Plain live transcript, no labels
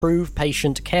improve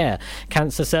patient care.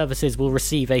 Cancer services will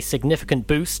receive a significant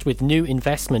boost with new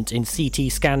investment in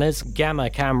CT scanners,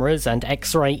 gamma cameras and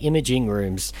X-ray imaging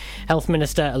rooms. Health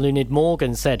Minister Eluned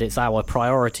Morgan said it's our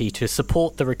priority to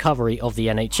support the recovery of the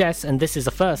NHS, and this is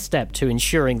a first step to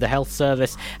ensuring the health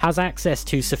service has access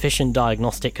to sufficient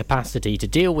diagnostic capacity to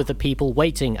deal with the people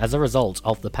waiting as a result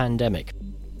of the pandemic.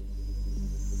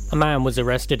 A man was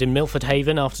arrested in Milford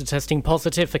Haven after testing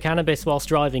positive for cannabis whilst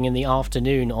driving in the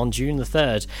afternoon on June the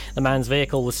 3rd. The man's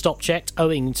vehicle was stop-checked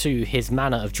owing to his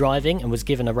manner of driving and was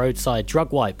given a roadside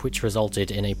drug wipe, which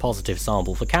resulted in a positive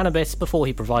sample for cannabis before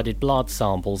he provided blood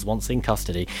samples once in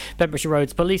custody. Pembrokeshire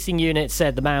Roads Policing Unit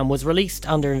said the man was released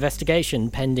under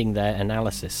investigation pending their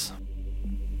analysis.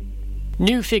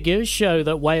 New figures show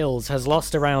that Wales has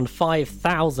lost around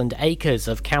 5,000 acres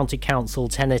of county council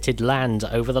tenanted land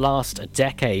over the last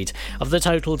decade. Of the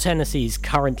total tenancies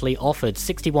currently offered,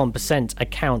 61%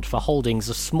 account for holdings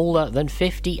of smaller than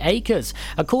 50 acres,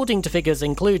 according to figures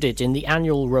included in the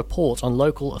annual report on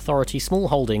local authority small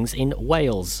holdings in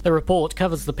Wales. The report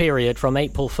covers the period from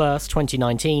April 1st,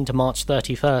 2019 to March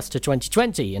 31st,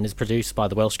 2020 and is produced by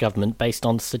the Welsh Government based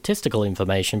on statistical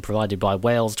information provided by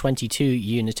Wales' 22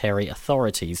 unitary authorities.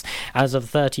 As of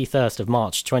 31st of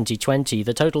March 2020,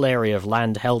 the total area of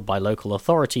land held by local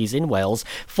authorities in Wales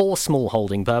for small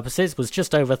holding purposes was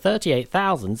just over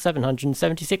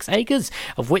 38,776 acres,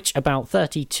 of which about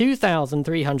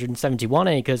 32,371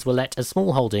 acres were let as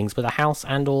small holdings with a house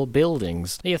and or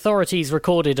buildings. The authorities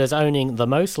recorded as owning the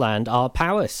most land are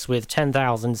Powys with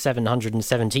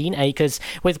 10,717 acres,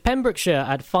 with Pembrokeshire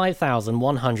at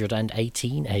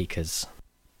 5,118 acres.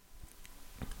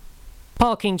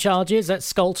 Parking charges at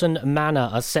Scolton Manor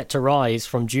are set to rise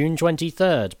from June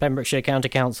 23rd. Pembrokeshire County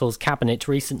Council's Cabinet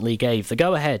recently gave the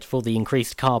go-ahead for the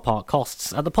increased car park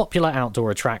costs at the popular outdoor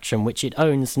attraction which it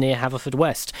owns near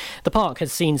Haverfordwest. The park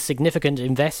has seen significant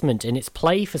investment in its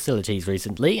play facilities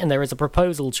recently, and there is a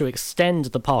proposal to extend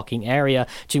the parking area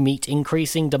to meet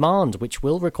increasing demand, which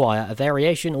will require a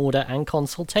variation order and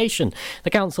consultation. The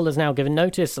council has now given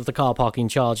notice of the car parking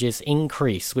charges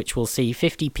increase, which will see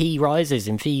 50p rises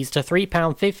in fees to £3.50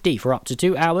 for up to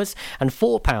 2 hours and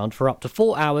 £4 for up to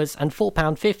 4 hours and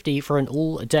 £4.50 for an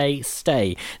all-day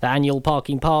stay. The annual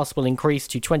parking pass will increase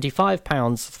to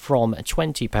 £25 from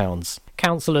 £20.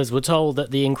 Councillors were told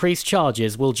that the increased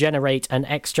charges will generate an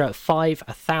extra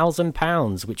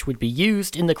 £5,000, which would be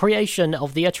used in the creation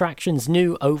of the attraction's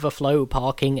new overflow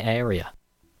parking area.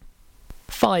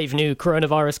 5 new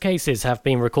coronavirus cases have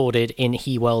been recorded in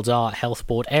Hywel Dda Health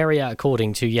Board area,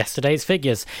 according to yesterday's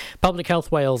figures. Public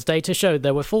Health Wales data showed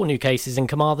there were 4 new cases in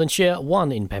Carmarthenshire,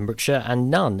 1 in Pembrokeshire and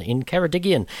none in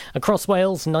Ceredigion. Across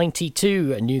Wales,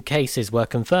 92 new cases were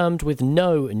confirmed, with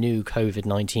no new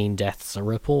COVID-19 deaths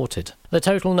reported. The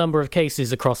total number of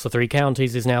cases across the 3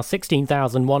 counties is now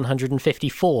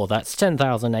 16,154. That's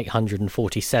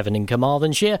 10,847 in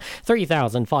Carmarthenshire,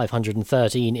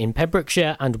 3,513 in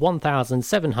Pembrokeshire and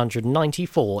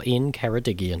 1,794 in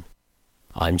Ceredigion.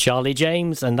 I'm Charlie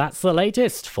James, and that's the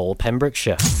latest for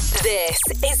Pembrokeshire. This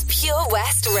is Pure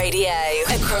West Radio.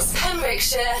 Across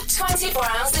Pembrokeshire, 24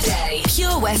 hours a day.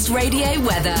 Pure West Radio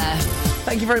weather.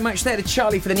 Thank you very much there to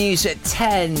Charlie for the news at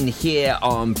 10 here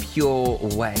on Pure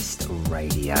West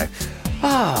Radio.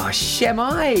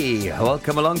 Shemai!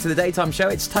 Welcome along to the daytime show.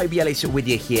 It's Toby Ellis with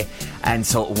you here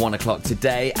until 1 o'clock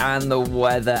today, and the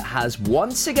weather has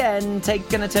once again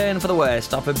taken a turn for the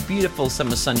worst after beautiful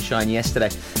summer sunshine yesterday.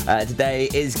 Today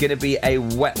is going to be a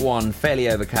wet one,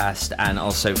 fairly overcast and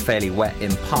also fairly wet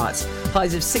in parts.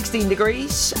 Highs of 16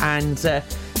 degrees and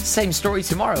same story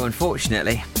tomorrow,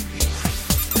 unfortunately.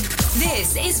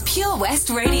 This is Pure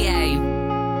West Radio.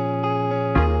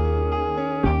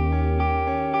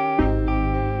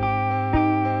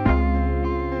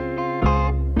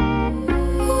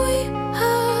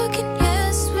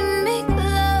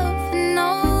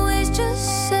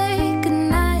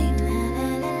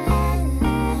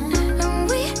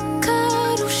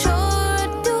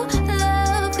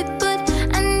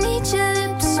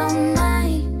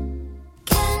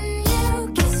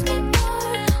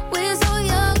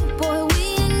 Boy, we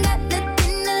ain't got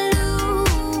nothing to lose.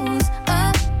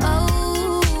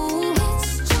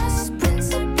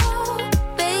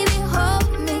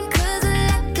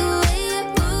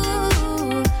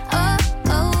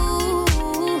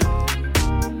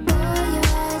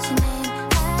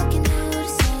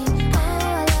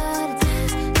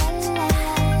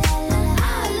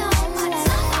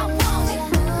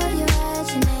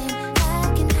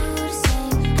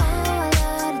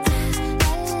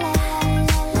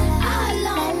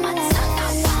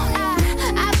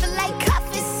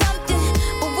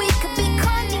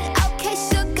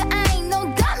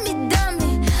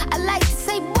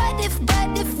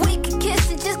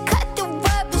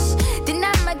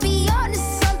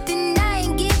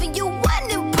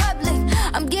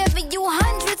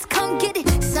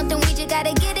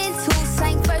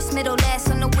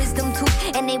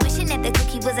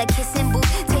 was a kissing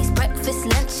booth. Taste breakfast,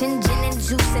 lunch, and gin and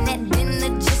juice. And at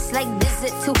dinner, just like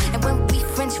dessert too. And when we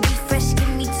French refresh, give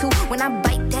me two. When I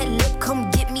bite that lip, come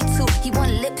get me two. He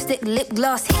want lipstick, lip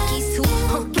gloss, hickeys too.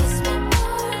 Kiss me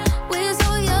more. We're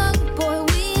so young, boy,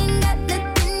 we ain't got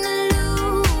nothing to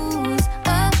lose.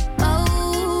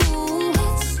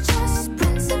 It's just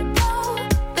principle.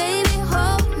 Baby,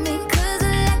 hold me, 'cause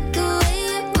I like the way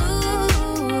you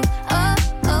move.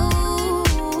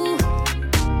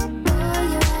 Boy,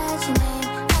 you write your name,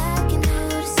 I can do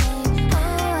the same. Oh,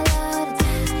 I love the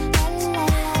taste. La la la la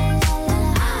la.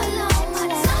 All on my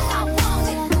tongue, I want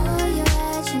it. Boy, you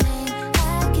write your name,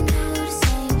 I can do the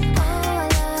same. Oh, I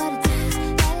love the taste.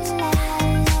 La la la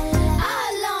la la.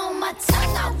 All on my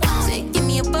tongue, I want it. Give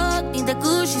me a buck, need the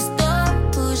Gucci store.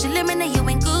 Push your limit, now you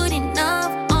ain't good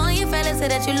enough. All your fellas say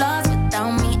that you lost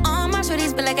without me. All my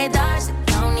shorties feel like I dodged the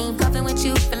county. Coughing with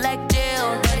you feel like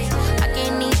jail, buddy. I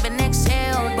can't even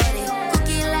exhale, buddy.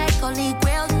 Cookie like holy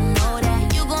grail, you know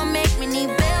that. You gon' make me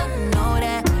need bail, you know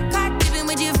that. Caught dipping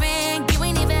with your friend, you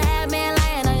ain't even had man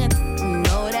lying on you, you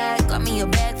know that. Got me a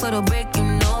bag for the brick, you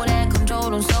know that. Control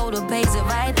them soda pays it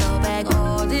right the back.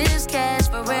 All this cash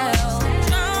for real.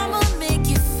 Drama make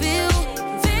you feel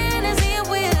fantasy and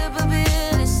whip a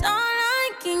bill. It's all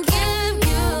I can give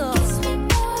you. Kiss me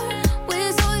more.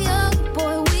 We're so young,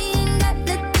 boy, we ain't got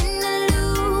nothing to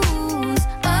lose.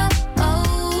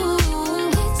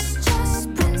 It's just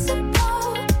principle.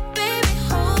 Baby,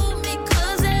 hold me,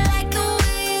 'cause I like the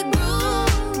way you groove.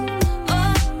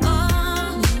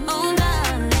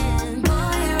 Darling.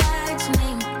 Boy, you write your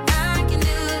name, I can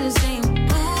do the same.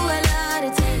 Ooh, I love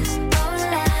the taste. Oh,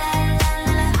 la la la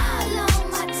la. All on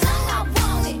my tongue, I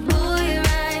want it. Boy, you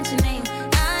write your name,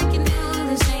 I can do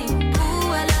the same.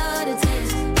 Ooh, I love the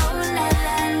taste. Oh, la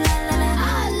la la la.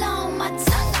 All on my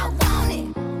tongue, I want it.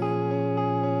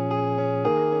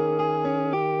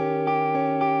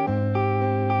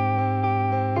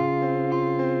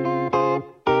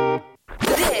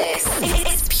 This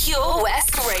is Pure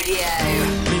West Radio.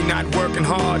 Me not working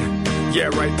hard. Yeah,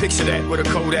 right, picture that with a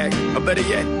Kodak. Or better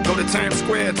yet, go to Times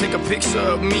Square, take a picture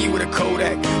of me with a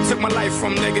Kodak. Took my life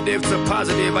from negative to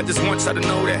positive, I just want y'all to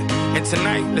know that. And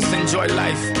tonight, let's enjoy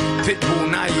life. Pitbull,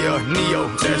 Naya, Neo,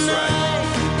 that's right.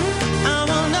 I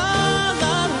want all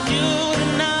of you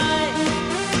tonight.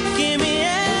 Give me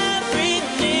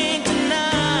everything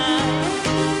tonight.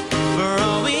 For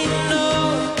all we know,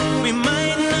 we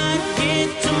might not get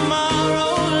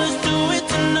tomorrow. Let's do it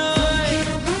tonight.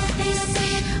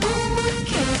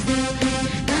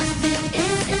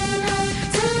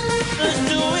 Let's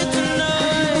do it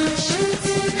tonight.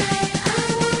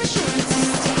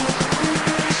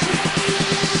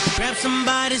 Grab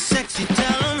somebody sexy,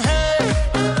 tell them, hey,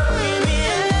 give me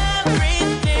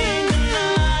everything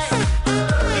tonight.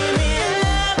 Give me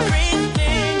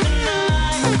everything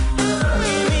tonight.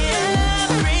 Give me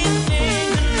everything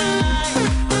tonight.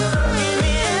 Give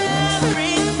me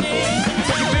everything.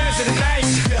 Take advantage of the night,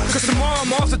 'cause tomorrow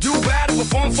I'm off to do battle,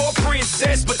 perform for a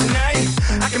princess. But tonight,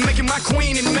 I can make you my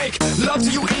queen and make love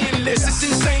to you endless. It's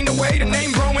insane the way the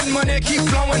name growing, money keep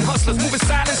flowing. Hustlers moving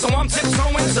silent, so I'm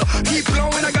tiptoeing. So keep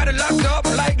blowing, I got it locked up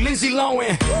like Lindsay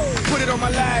Lohan. Put it on my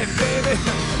life, baby.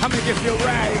 I make it feel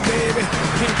right, baby.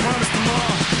 Can't promise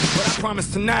tomorrow, but I promise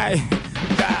tonight.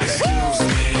 Excuse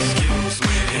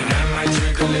me, and I might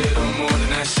drink a little more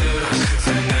than I should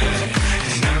tonight.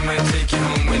 And I might take you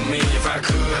home with me if I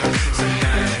could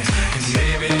tonight. And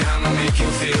baby, I'ma make you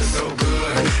feel so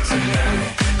good tonight.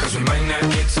 'Cause we might not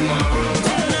get tomorrow.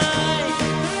 Tonight,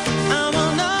 I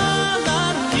want all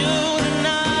of you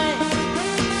tonight.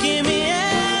 Give me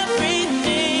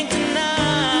everything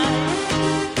tonight.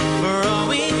 For all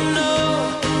we know,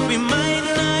 we might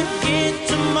not get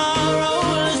tomorrow.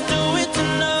 Let's do it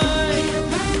tonight.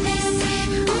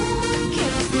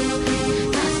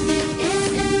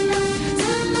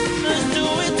 Let's do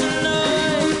it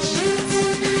tonight.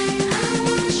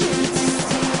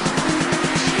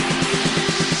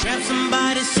 Grab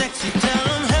somebody sexy, tell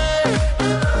them, hey,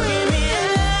 give me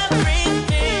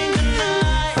everything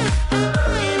tonight.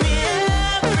 Give me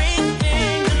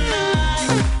everything tonight.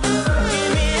 Give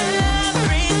me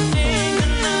everything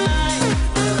tonight.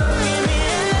 Give me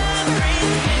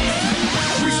everything.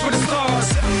 Reach for the stars,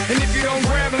 and if you don't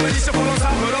grab them, at least you fall on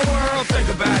top of the world. Think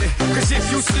about it, 'cause if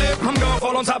you slip, I'm gonna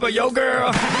fall on top of your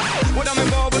girl. What I'm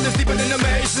involved with is deeper than the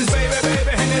Masons, baby,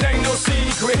 and it ain't no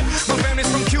secret. My family's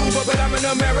from Cuba, but I'm an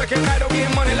American. I don't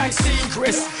get money like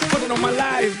secrets. Put it on my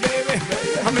life, baby.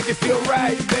 I make it feel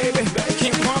right, baby.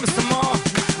 Can't promise tomorrow,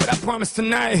 but I promise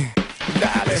tonight,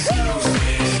 darling. Excuse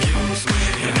me,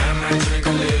 and I might drink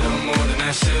a little more than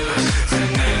I should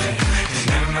tonight.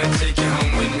 And I might take you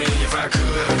home with me if I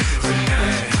could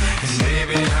tonight.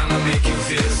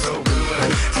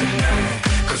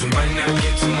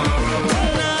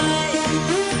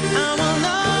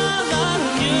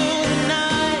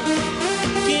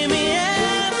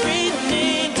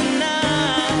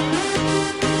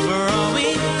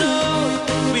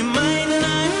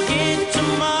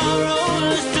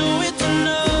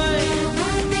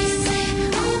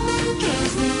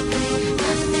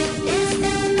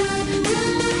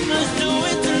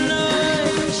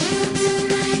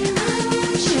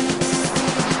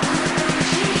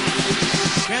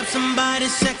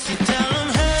 sexy, tell them,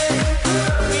 hey,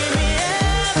 give me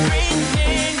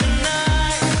everything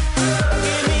tonight.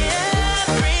 Give me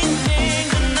everything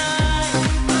tonight.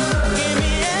 Give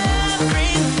me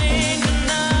everything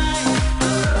tonight.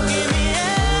 Give me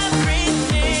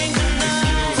everything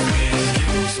tonight.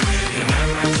 Excuse me, and I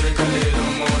might drink a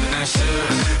little more than I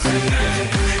should tonight.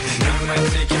 And I might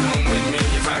take you home with me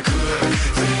if I could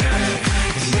tonight.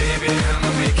 And baby,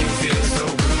 I'ma make you feel so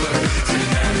good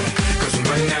tonight. 'Cause we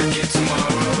might not get tomorrow.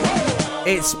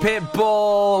 It's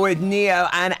Pitbull with Neo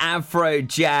and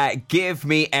Afrojack. Give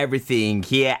me everything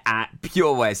here at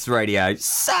Pure West Radio.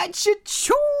 Such a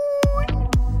tune.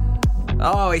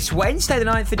 Oh, it's Wednesday, the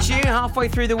 9th of June, halfway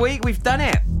through the week. We've done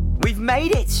it. We've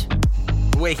made it.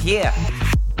 We're here.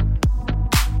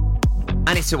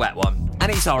 And it's a wet one. And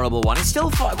it's a horrible one. It's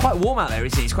still quite warm out there,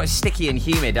 isn't it? It's quite sticky and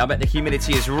humid. I bet the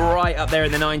humidity is right up there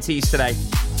in the 90s today.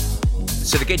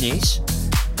 So the good news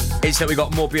is that we've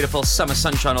got more beautiful summer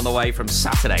sunshine on the way from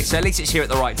Saturday. So at least it's here at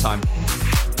the right time.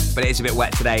 But it is a bit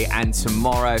wet today and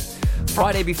tomorrow.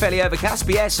 Friday will be fairly overcast,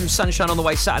 but yeah, some sunshine on the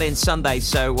way Saturday and Sunday.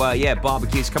 So yeah,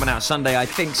 barbecue's coming out Sunday, I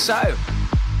think so.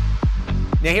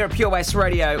 Now here at Pure West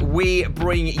Radio, we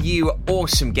bring you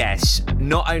awesome guests.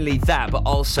 Not only that, but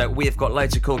also we've got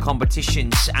loads of cool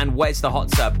competitions. And Where's the Hot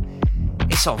Tub?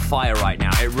 It's on fire right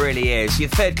now. It really is. Your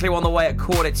third clue on the way at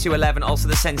 11:45. Also,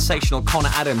 the sensational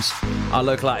Connor Adams, our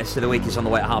local artist of the week, is on the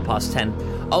way at 10:30.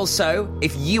 Also,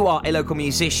 if you are a local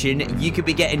musician, you could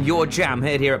be getting your jam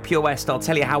heard here at Pure West. I'll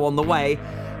tell you how on the way.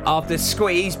 After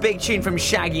Squeeze, big tune from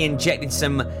Shaggy injected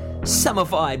some summer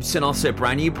vibes, and also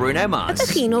brand new Bruno Mars.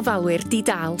 Ydych chi'n ofalwyr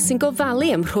di-dal sy'n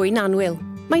gofalu ym Mhrwyn Annwyl?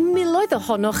 Mae miloedd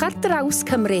ohonoch ar draws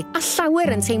Cymru a llawer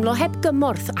yn teimlo heb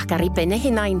gymorth ac ar ei ben eu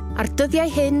hunain, a'r dyddiau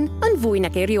hyn yn fwy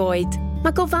nag erioed.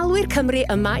 Mae gofalwyr Cymru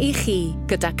yma i chi,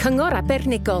 gyda cyngor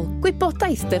abernigol,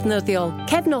 gwybodaeth defnyddiol,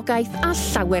 cefnogaeth a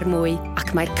llawer mwy,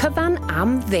 ac mae'r cyfan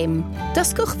am ddim.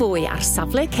 Dysgwch fwy ar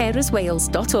safle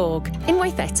carerswales.org.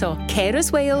 Unwaith eto,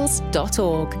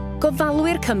 carerswales.org.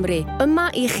 Gofalwyr Cymru,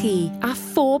 yma i chi, a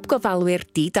phob gofalwyr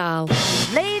di-dal.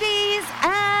 Ladies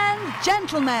and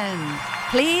gentlemen,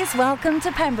 please welcome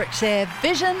to Pembrokeshire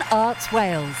Vision Arts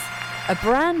Wales, a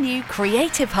brand new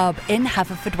creative hub in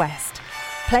Haverfordwest,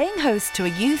 playing host to a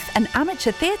youth and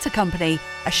amateur theatre company,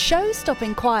 a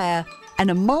show-stopping choir,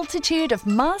 and a multitude of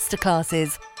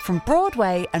masterclasses from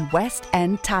Broadway and West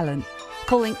End talent,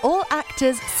 calling all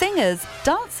actors, singers,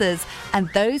 dancers, and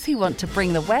those who want to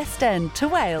bring the West End to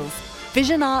Wales.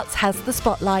 Vision Arts has the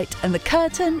spotlight and the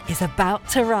curtain is about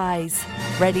to rise.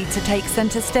 Ready to take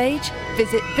centre stage?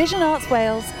 Visit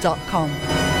visionartswales.com.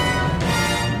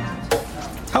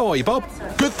 How are you, Bob?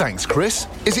 Good, thanks, Chris.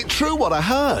 Is it true what I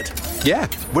heard? Yeah,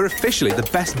 we're officially the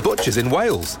best butchers in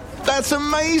Wales. That's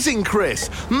amazing, Chris.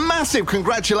 Massive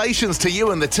congratulations to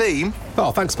you and the team.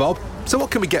 Oh, thanks, Bob. So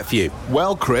what can we get for you?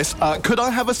 Well, Chris, could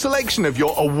I have a selection of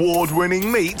your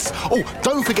award-winning meats? Oh,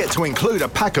 don't forget to include a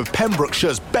pack of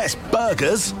Pembrokeshire's best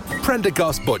burgers.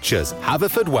 Prendergast Butchers,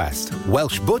 Haverfordwest,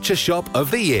 Welsh Butcher Shop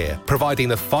of the Year, providing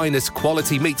the finest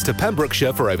quality meats to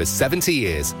Pembrokeshire for over 70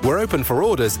 years. We're open for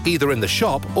orders either in the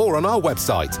shop or on our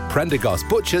website,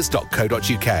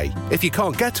 prendergastbutchers.co.uk. If you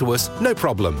can't get to us, no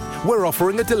problem. We're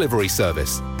offering a delivery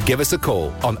service. Give us a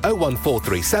call on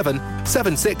 01437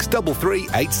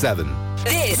 763387.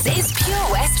 This is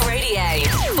Pure West Radio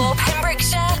for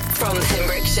Pembrokeshire from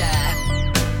Pembrokeshire.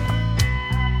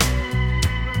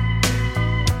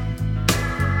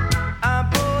 I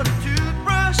bought a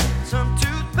toothbrush, some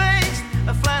toothpaste,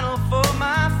 a flannel for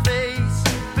my face,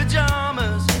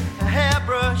 pajamas, a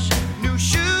hairbrush, new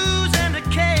shoes and a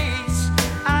case.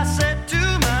 I said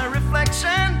to my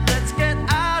reflection, let's get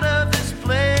out of this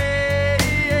place.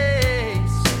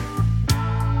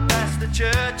 Past the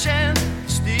church and the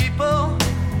steeple,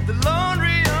 the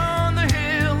laundry on the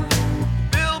hill,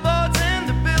 billboards and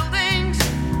the buildings,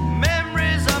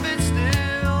 memories of it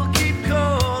still keep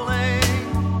calling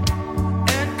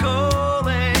and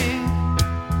calling.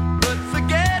 But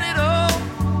forget it all,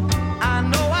 I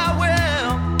know I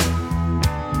will.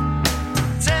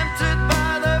 Tempted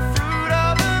by the fruit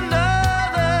of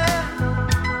another,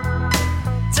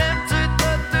 tempted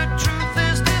but the truth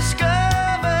is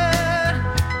discovered.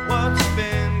 What's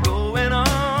been going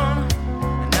on?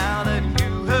 And now that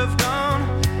you have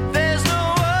gone, there's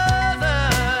no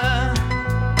other.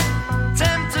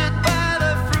 Tempted by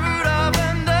the fruit of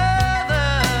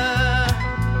another,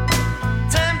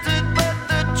 tempted but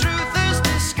the truth is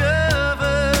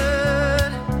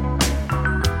discovered.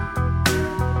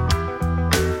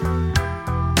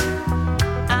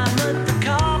 I'm at the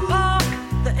car park,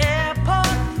 the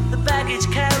airport, the baggage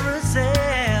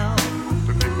carousel.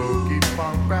 The people keep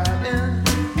on riding.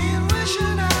 And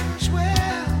wishing I was where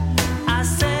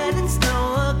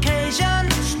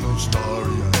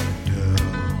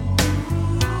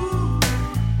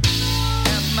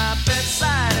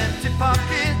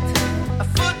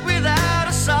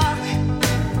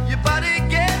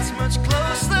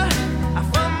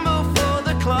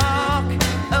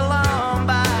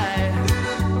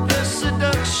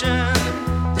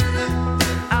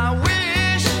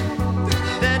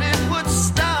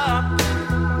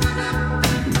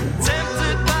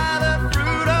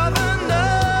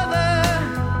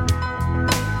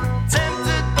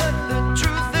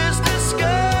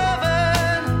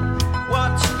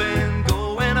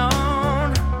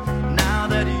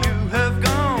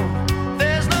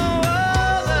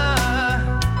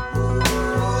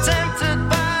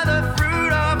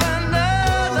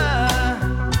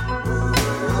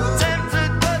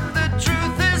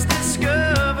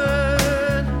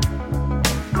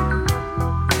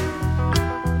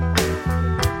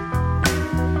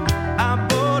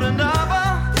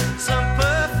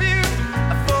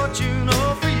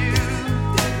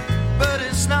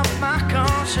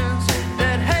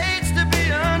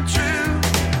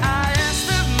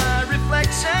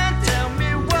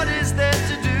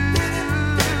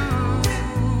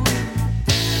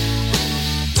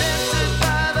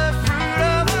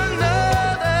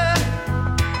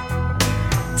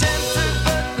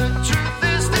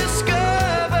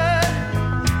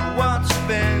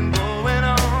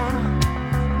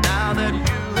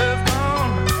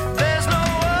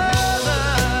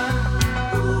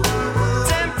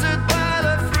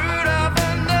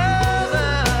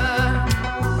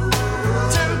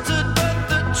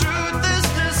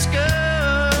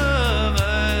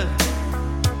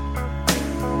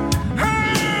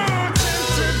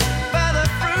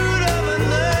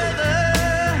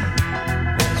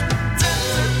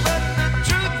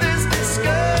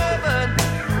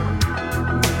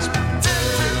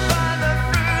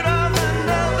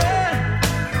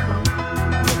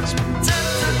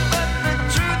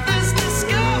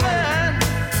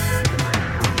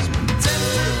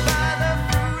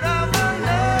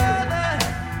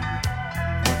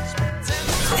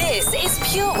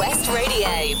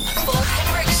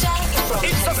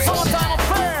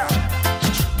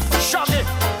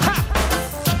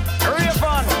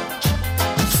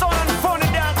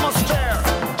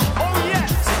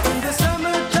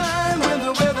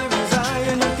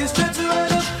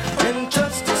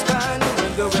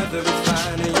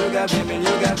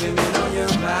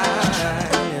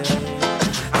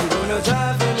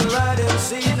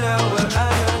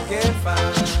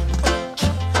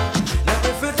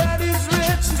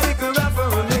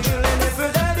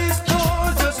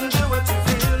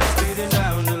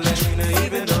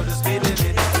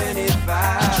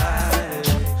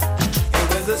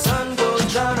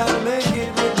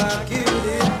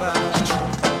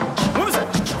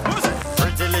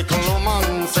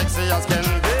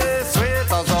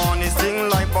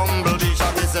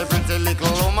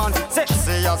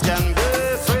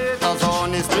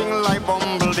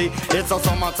It's a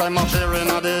summertime affair in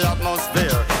the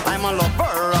atmosphere. I'm a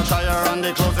lover, attire and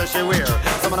the clothes that she wear.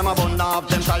 Some of them are bun up,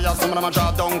 them tires, some of them are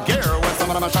draw down gear. Well, some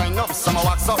of them are shine up, some are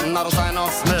wax up, not a sign of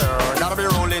smear. Gotta be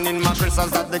rolling in my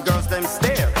crystals that the girls them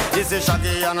stare. This is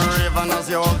Shaggy and Raven as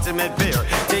your ultimate peer.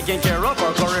 Taking care of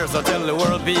our career, so tell the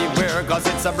world beware. Cause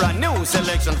it's a brand new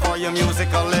selection for your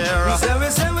musical era. We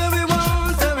say what we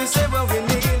want, and we say what we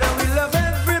need. And we love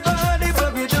everybody,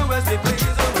 but we do as we please.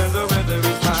 And when the weather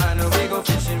is fine, we go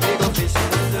fishing in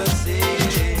the sea.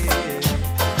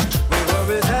 We're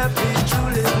always happy to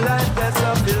live life, that's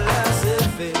our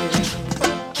philosophy.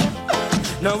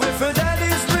 Now if her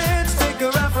daddy's rich, take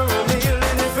her out for a meal.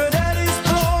 And if her daddy's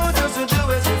poor, just to do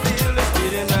as you feel. It's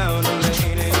speeding down the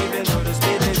lane, and even though the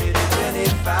speed limit is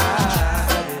 25.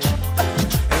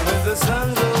 And when the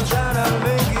sun goes down, I'll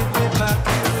make it with my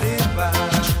cutie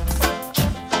pie.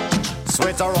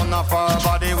 Sweater run off her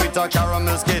body with her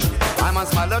caramel skin. I'm a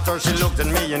smile at her, she looked at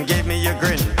me and gave me a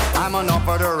grin. I'm on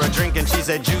offered her a drink and she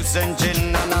said juice and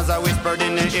gin. And as I whispered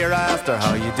in her ear, I asked her,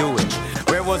 how you doing?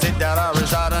 Where was it that I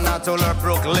resided? And I told her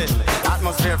Brooklyn.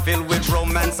 Atmosphere filled with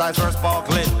romance, eyes were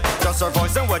sparkling. Just her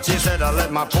voice and what she said, I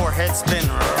let my poor head spin.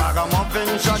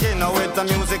 Ragamuffin, Shaggy, now with the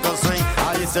musical swing.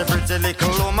 I say pretty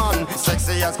little woman,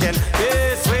 sexy as can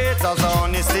be, sweet as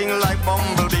honey, sting like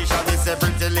bumblebee. Shaggy say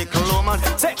pretty little woman,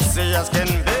 sexy as can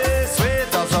be,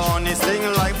 sweet as honey,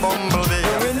 sting like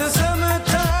bumblebee. In the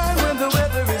summertime, when the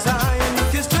weather is high, and you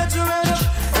can stretch your right up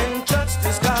and touch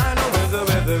the sky. Now when the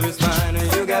weather is fine, and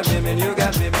you got women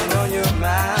on your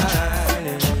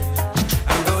mind.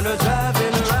 I'm gonna drive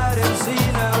in the ride and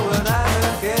see now what I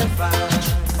can find.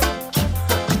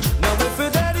 Now if her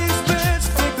daddy's rich,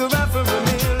 take her out for a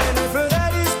meal. And if her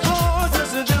daddy's poor,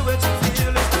 just to do what you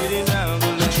feel. It's speeding down the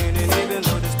lane, and even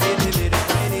though the speed limit is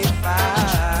 25.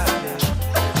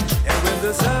 And when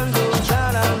the sun goes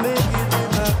down, I'll make it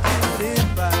with my cutie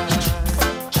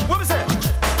pie. What was that?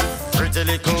 Pretty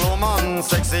little woman,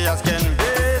 sexy as can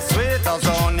be, sweet as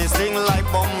honey, sting like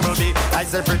bumblebee. I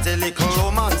said pretty little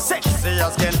woman, sexy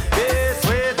as can be,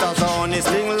 sweet as honey,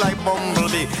 sting like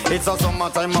bumblebee. It's a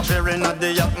summertime affair in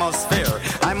the atmosphere.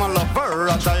 I'm a lover,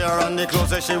 attire and the clothes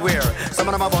that she wear. Some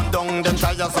of them are bun down, them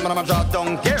tires, some of them are draw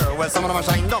down gear. Well, some of them are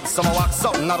shined up, some are wax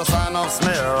up, not a sign of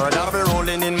smear. Gotta be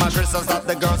rolling in my crystals that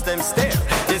the girls them stare.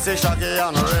 This is Shaggy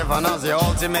and Raven as the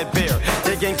ultimate peer.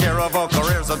 Taking care of our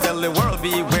career, so tell the world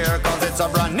beware. Cause it's a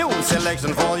brand new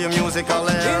selection for your musical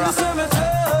era. In the summertime,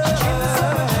 in the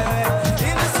summertime,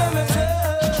 in the summertime.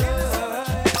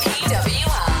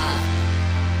 PWR.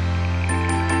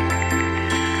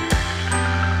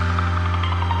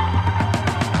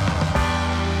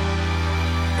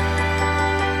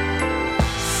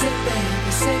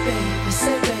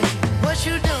 Say baby, what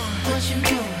you doing?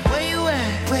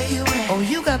 Where you at? Oh,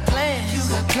 you got plans.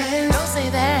 Don't say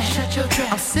that. Shut your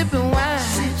trap. I'm sipping wine.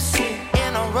 Sip.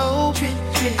 In a robe.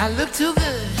 I look too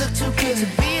good to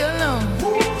be alone.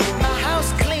 My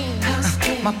house clean.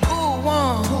 My pool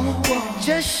warm.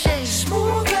 Just shake.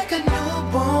 Smooth like a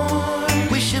newborn.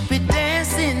 We should be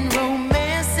dancing,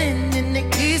 romancing in the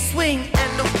east wing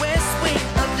and the west wing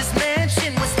of this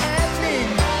mansion. What's happening?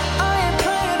 I ain't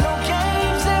playing no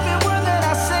games. Every word that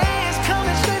I say is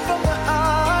coming straight from the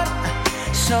heart.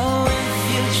 So if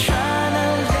you're trying to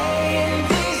lay in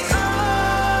these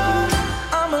arms,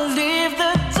 I'ma leave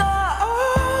the door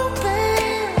open.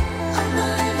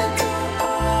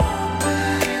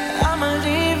 I'ma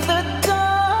leave the door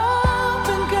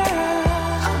open, girl.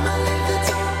 I'ma leave the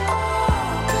door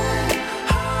open.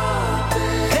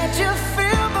 Let you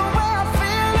feel the way I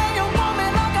feel, and you want me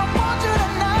like I want you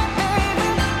tonight, baby.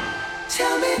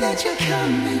 Tell me that you're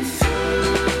coming through.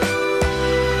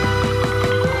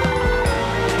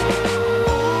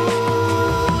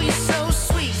 Ooh, you're so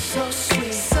sweet, so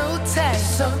tight.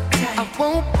 I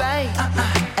won't bite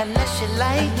unless you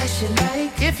like.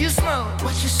 If you smoke,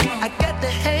 I got the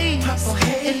haze.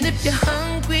 And if you're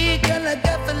hungry, girl, I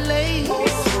got the lace.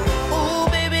 Ooh,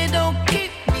 baby, don't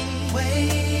keep me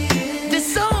waiting.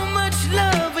 There's so much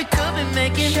love we could be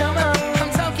making.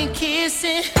 I'm talking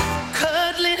kissing,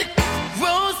 cuddling,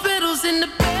 rose petals in the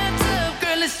bathtub.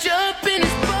 Girl, let's jump in,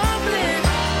 it's bubbling.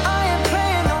 I ain't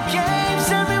playing no games.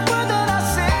 Every word that I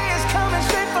say is coming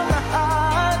straight from the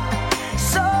heart.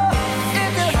 So if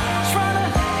you're trying to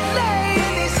lay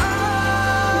in these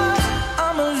arms,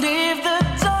 I'ma leave the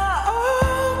door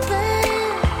open.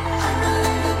 I'ma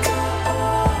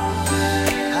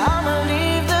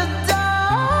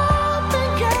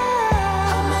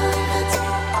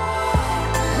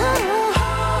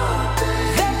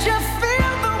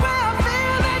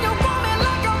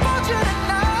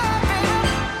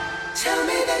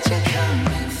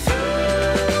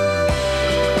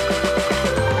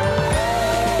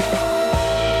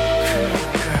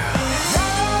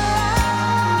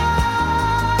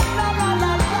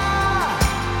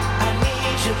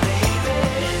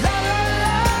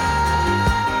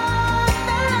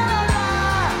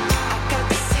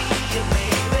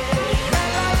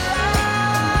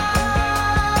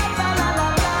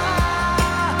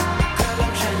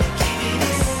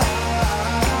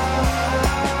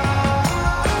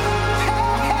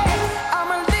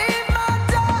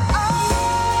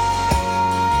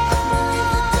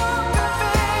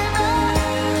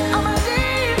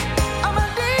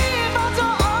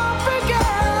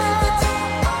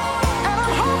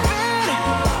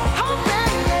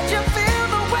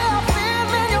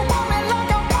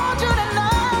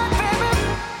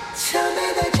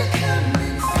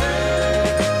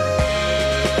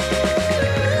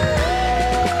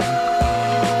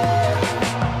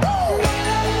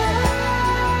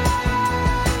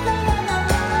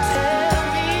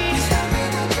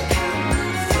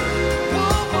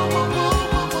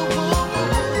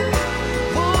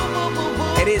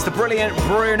brilliant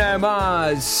Bruno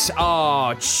Mars.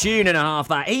 Oh, tune and a half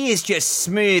that. He is just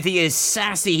smooth, he is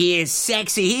sassy, he is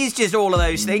sexy, he's just all of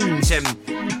those things and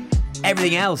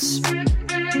everything else.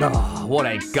 Oh, what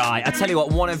a guy. I tell you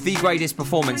what, one of the greatest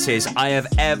performances I have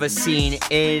ever seen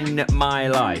in my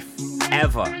life.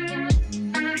 Ever.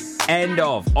 End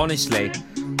of. Honestly.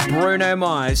 Bruno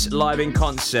Mars live in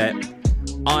concert.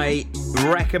 I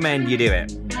recommend you do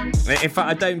it. In fact,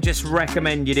 I don't just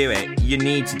recommend you do it. You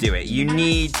need to do it. You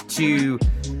need to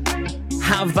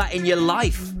have that in your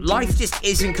life. Life just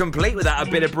isn't complete without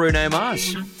a bit of Bruno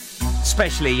Mars.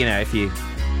 Especially, you know, if you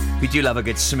do love a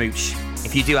good smooch.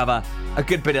 If you do have a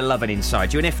good bit of loving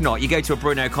inside you. And if not, you go to a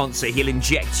Bruno concert, he'll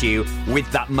inject you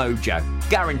with that mojo.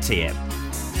 Guarantee it.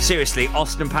 Seriously,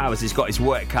 Austin Powers has got his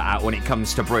work cut out when it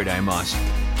comes to Bruno Mars.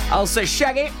 Also,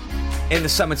 Shaggy in the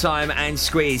summertime and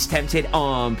Squeeze Tempted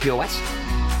on Pure West.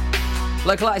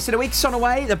 Local artist of the week, Son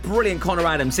Away, the brilliant Connor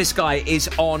Adams. This guy is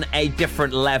on a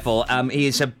different level. He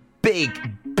is a big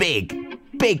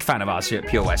fan of ours here at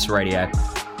Pure West Radio.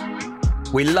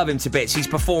 We love him to bits. He's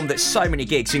performed at so many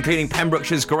gigs, including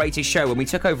Pembrokeshire's Greatest Show when we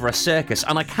took over a circus.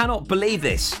 And I cannot believe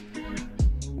this.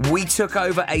 We took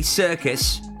over a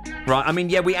circus, right? I mean,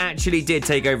 yeah, we actually did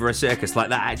take over a circus. Like,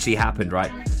 that actually happened,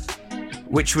 right?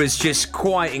 Which was just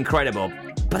quite incredible.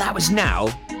 But that was now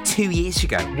 2 years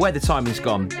ago. Where the time has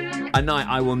gone. A night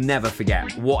I will never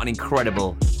forget. What an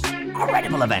incredible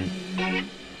event.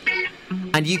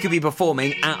 And you could be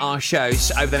performing at our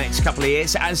shows over the next couple of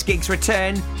years. As gigs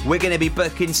return, we're going to be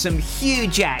booking some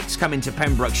huge acts coming to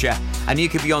Pembrokeshire, and you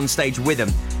could be on stage with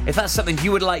them. If that's something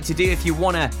you would like to do, if you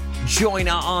want to join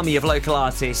our army of local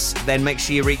artists, then make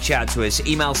sure you reach out to us.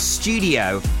 Email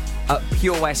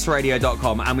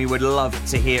studio@purewestradio.com, and we would love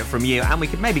to hear from you. And we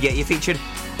could maybe get you featured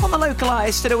on the local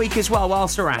artist of the week as well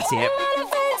whilst we're at it.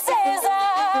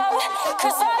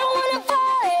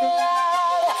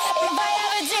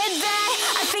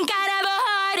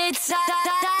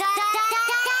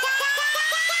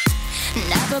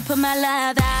 Never put my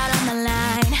love out on the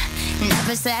line.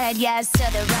 Never said yes to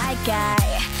the right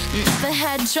guy. Never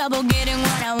had trouble getting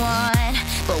what I want.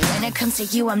 But when it comes to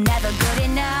you, I'm never good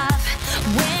enough.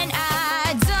 When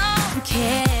I don't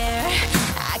care,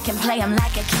 I can play him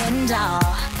like a Ken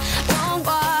doll. Won't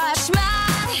wash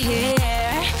my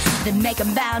hair, then make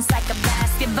him bounce like a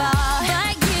basketball.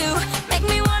 But you make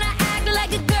me wanna act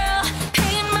like a girl,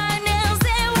 paint my nails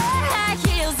and wear high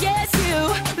heels. Yes,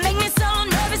 you make me so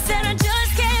nervous and I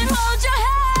just can't hold your hand.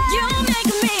 You make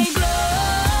me glow,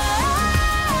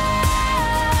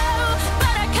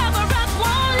 but I cover up,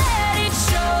 won't let it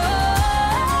show.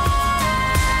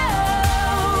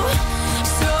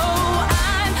 So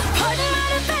I'm putting my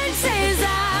defenses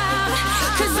out,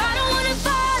 'cause I don't wanna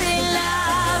fall in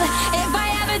love. If I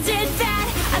ever did that,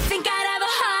 I think I'd have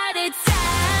a heart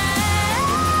attack.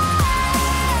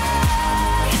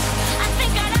 I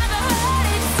think I'd have a heart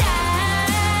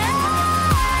attack.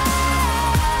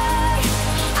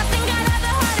 I think I'd have a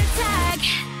heart attack.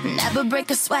 Never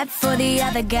break a sweat for the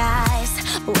other guys.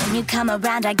 When you come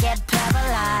around, I get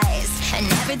paralyzed. And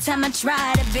every time I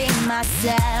try to be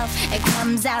myself, it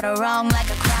comes out wrong like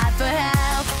a cry for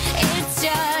help. It's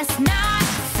just not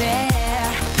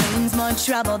fair. Pain's more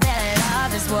trouble than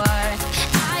love is worth.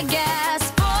 I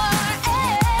guess for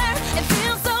air, it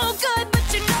feels so good, but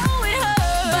you know it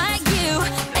hurts. But you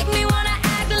make me wanna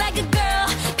act like a girl,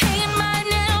 paint my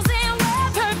nails and wear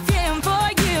perfume for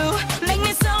you. Make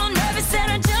me so nervous that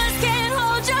I just can't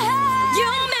hold your hand. You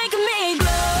make me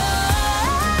glow,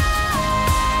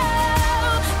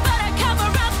 but I cover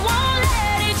up, won't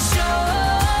let it show.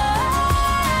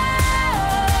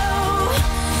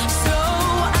 So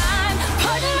I'm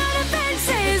putting my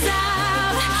defenses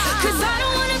out, 'cause I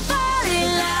don't wanna fall in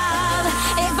love.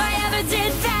 If I ever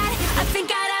did that,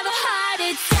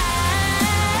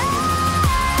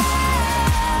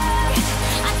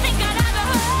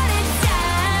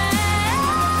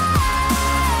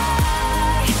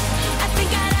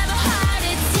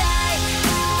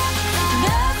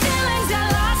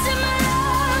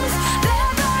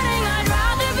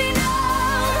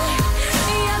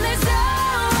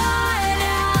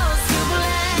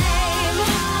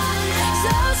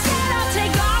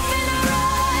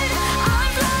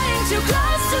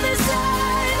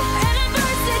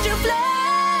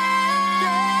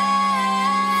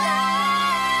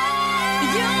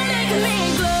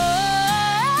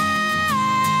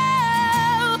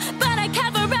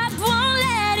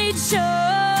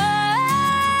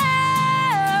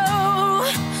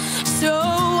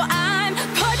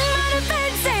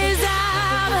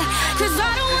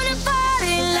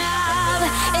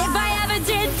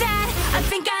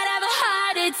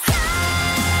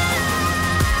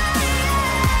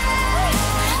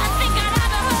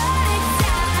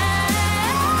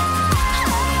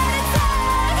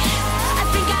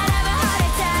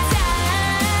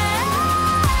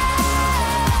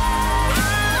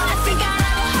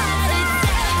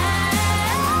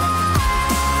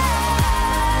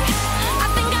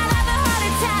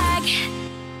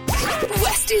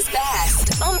 best is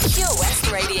best on Pure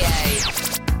West Radio.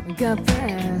 Got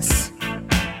this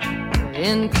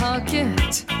in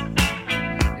pocket.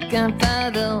 Got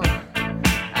that though.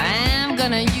 I'm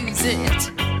gonna use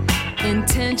it.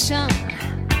 Intention.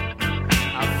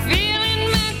 I'm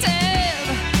feeling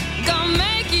mental. Gonna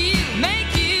make you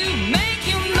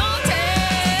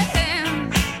notice.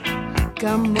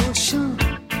 Got motion,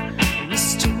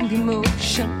 restrained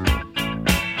emotion.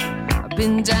 I've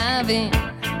been diving,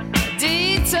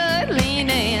 detour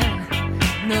leaning.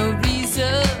 No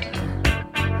reason,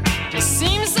 just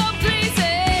seems so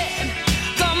pleasing.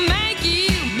 Gonna make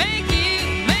you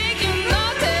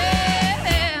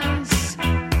notice.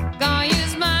 Gonna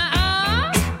use my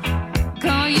arms,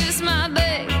 gonna use my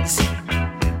legs,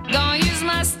 gonna use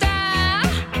my style,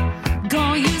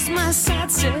 gonna use my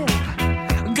side step,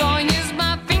 gonna use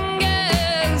my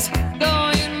fingers,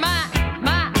 gonna use my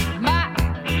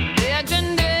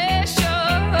imagination.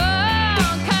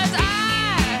 'Cause I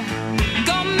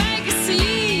gonna make you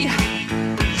see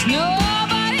there's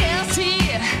nobody else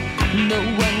here, no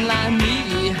one like me.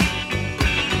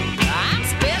 I'm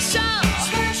special,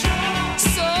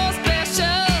 so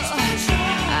special.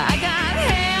 I gotta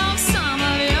have some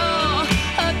of your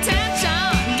attention.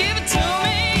 Give it to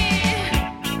me.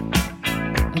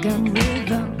 I got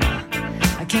rhythm,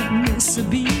 I can't miss a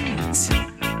beat.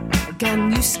 I got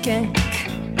new skank,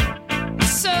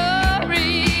 so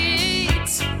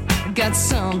reach. I got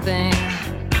something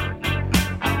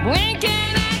I'm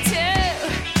winking at you.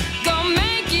 Gonna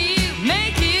make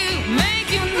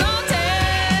you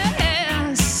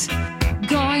notice.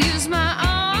 Gonna use my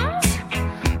arms,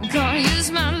 gonna use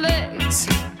my legs,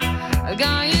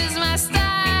 gonna use my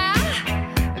style,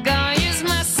 gonna use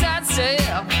my side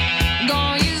step,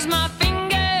 gonna use my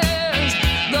fingers,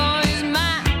 gonna use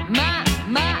my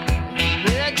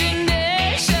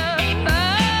imagination.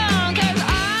 'Cause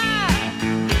I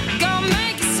gonna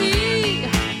make you see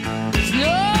there's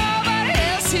nobody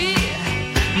else here,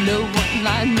 no one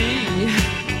like me.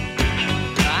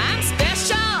 I'm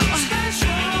special,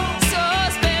 so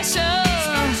special.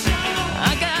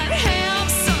 I gotta have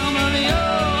some of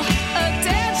your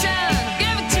attention.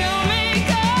 Give it to me,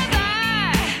 'cause I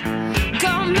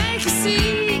gonna make you see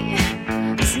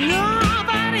there's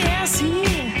nobody else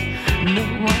here, no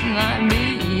one like me.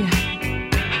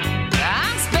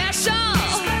 I'm special,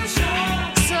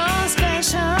 so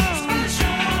special.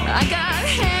 I gotta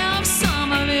have some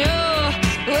of your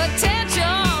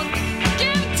attention.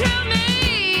 Give it to me.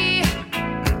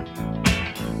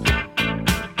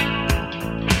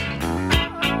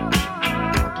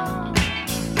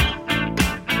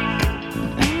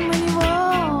 And when you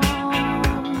walk,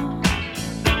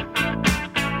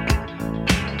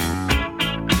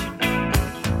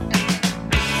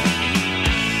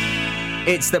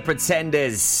 It's the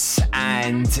Pretenders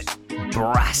and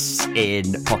Brass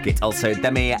in Pocket. Also,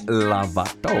 Demi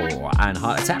Lovato and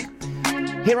Heart Attack.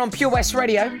 Here on Pure West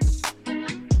Radio.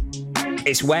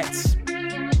 It's wet.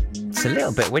 It's a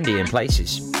little bit windy in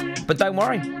places. But don't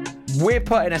worry. We're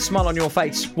putting a smile on your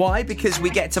face. Why? Because we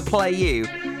get to play you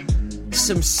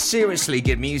some seriously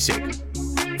good music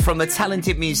from the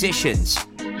talented musicians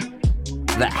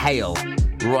that hail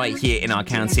right here in our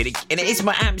county. And it is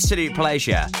my absolute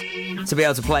pleasure to be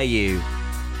able to play you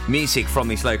music from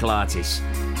these local artists.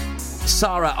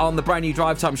 Sarah on the brand new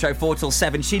Drive Time show 4 till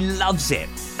 7, she loves it,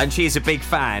 and she is a big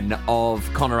fan of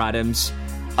Connor Adams.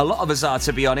 A lot of us are,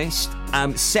 to be honest.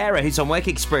 Sarah, who's on work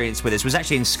experience with us, was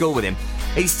actually in school with him.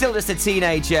 He's still just a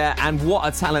teenager, and what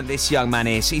a talent this young man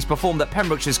is. He's performed at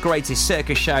Pembrokeshire's Greatest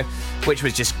Circus Show, which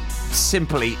was just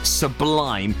simply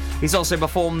sublime. He's also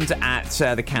performed at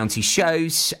the county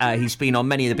shows. He's been on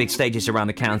many of the big stages around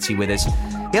the county with us.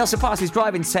 He also passed his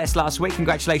driving test last week.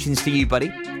 Congratulations to you,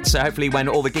 buddy. So hopefully when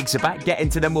all the gigs are back, get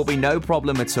into them will be no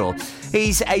problem at all.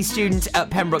 He's a student at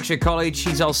Pembrokeshire College.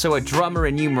 He's also a drummer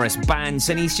in numerous bands,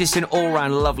 and he's just an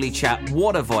all-round lovely chap.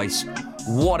 What a voice.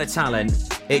 What a talent.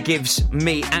 It gives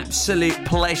me absolute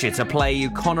pleasure to play you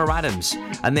Connor Adams.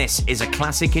 And this is a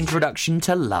classic introduction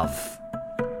to love.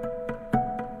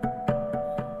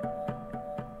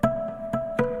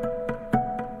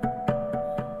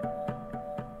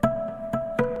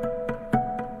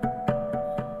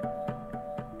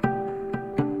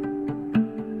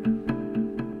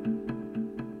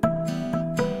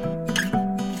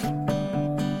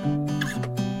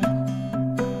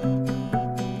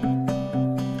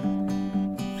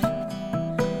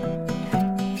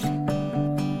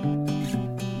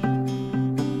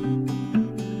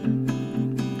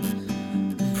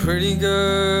 Pretty girl,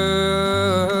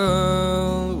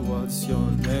 what's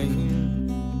your name?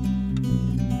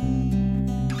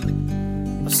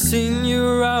 I've seen you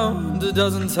around the a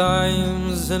dozen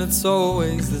times and it's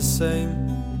always the same.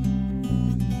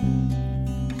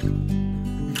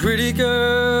 Pretty girl,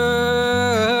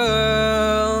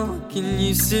 can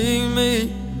you see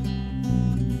me?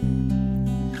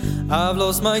 I've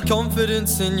lost my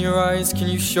confidence in your eyes. Can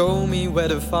you show me where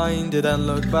to find it and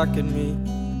look back at me?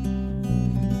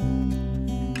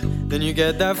 Then you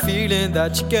get that feeling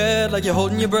that you get, like you're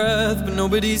holding your breath, but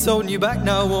nobody's holding you back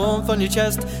now. Warmth on your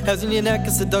chest, hairs in your neck,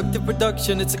 a seductive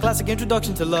production. It's a classic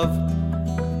introduction to love.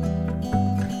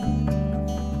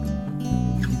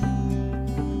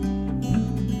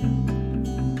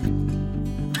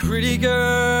 Pretty girl,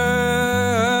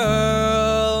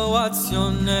 what's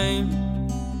your name?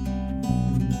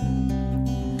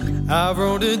 I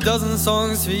wrote a dozen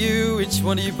songs for you. Which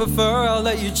one do you prefer? I'll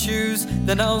let you choose.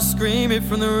 Then I'll scream it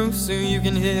from the roof so you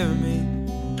can hear me.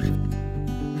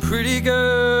 Pretty girl,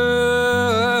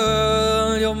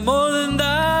 you're more than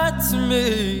that to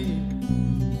me.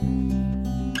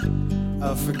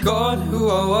 I forgot who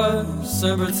I was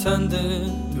and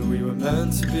pretended that we were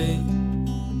meant to be.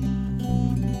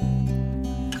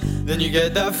 Then you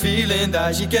get that feeling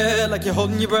that you get, like you're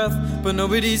holding your breath, but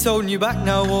nobody's holding you back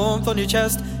now. Warmth on your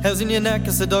chest, hairs in your neck,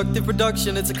 a seductive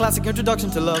production. It's a classic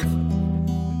introduction to love.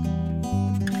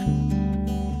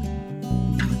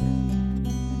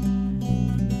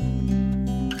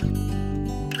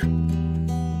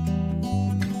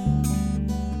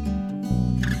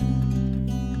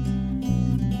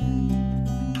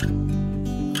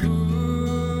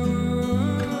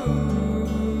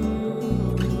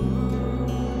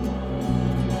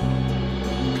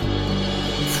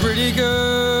 Pretty girl,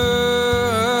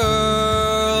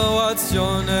 what's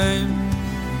your name?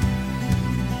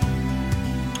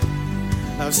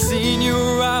 I've seen you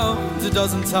around a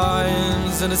dozen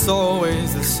times and it's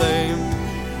always the same.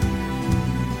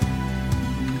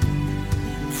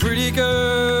 Pretty girl,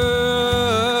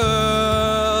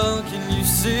 can you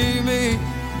see me?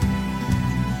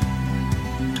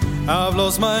 I've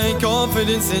lost my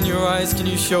confidence in your eyes. Can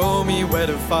you show me where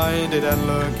to find it and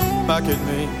look back at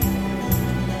me?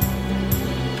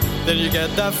 Then you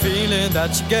get that feeling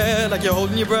that you get, like you're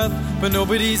holding your breath, but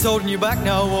nobody's holding you back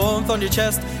now. Warmth on your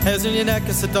chest, hairs in your neck,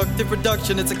 a seductive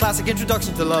production. It's a classic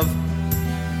introduction to love.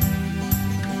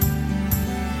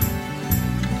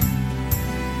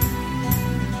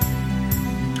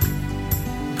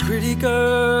 Pretty girl,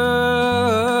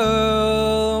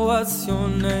 what's your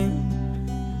name?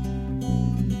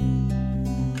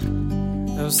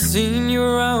 I've seen you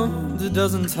around a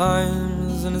dozen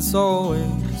times and it's always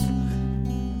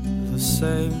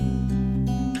same.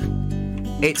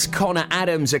 It's Connor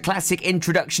Adams, a classic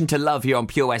introduction to love here on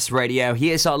Pure West Radio.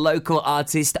 He is our local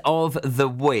artist of the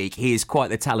week. He is quite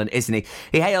the talent, isn't he?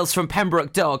 He hails from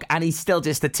Pembroke Dock and he's still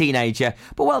just a teenager.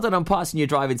 But well done on passing your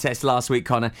driving test last week,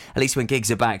 Connor. At least when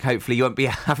gigs are back, hopefully you won't be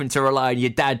having to rely on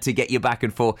your dad to get you back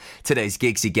and forth to those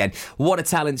gigs again. What a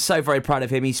talent. So very proud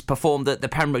of him. He's performed at the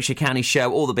Pembrokeshire County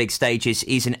Show, all the big stages.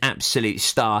 He's an absolute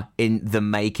star in the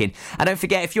making. And don't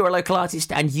forget, if you're a local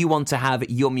artist and you want to have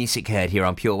your music heard here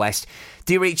on Pure West,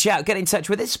 do reach out, get in touch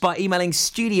with us by emailing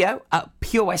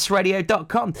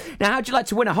studio@purewestradio.com. Now, how'd you like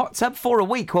to win a hot tub for a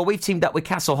week? Well, we've teamed up with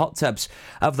Castle Hot Tubs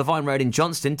of the Vine Road in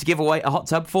Johnston to give away a hot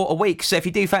tub for a week. So if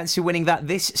you do fancy winning that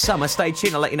this summer, stay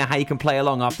tuned. I'll let you know how you can play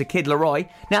along after Kid Laroi.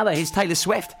 Now though, here's Taylor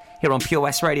Swift here on Pure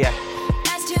West Radio.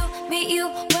 Nice to meet you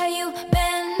where you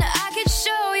been. I could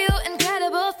show you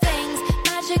incredible things.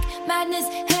 Magic, madness,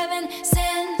 heaven,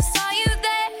 sin. Saw you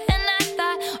there and I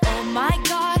thought, oh my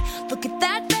God, look at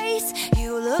that face.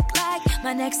 You look like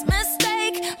my next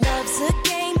mistake. Love's a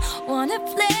game, wanna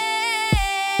play.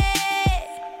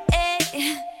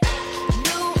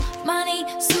 New money,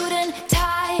 suit and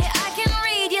tie. I can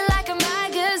read you like a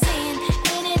magazine.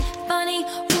 Ain't it funny?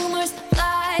 Rumors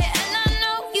fly. And I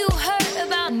know you heard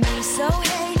about me. So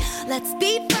hey, let's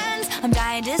be friends. I'm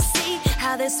dying to see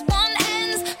how this one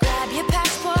ends. Grab your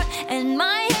passport and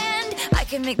my hand. I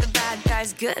can make the bad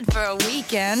guys good for a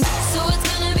weekend. So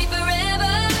it's gonna be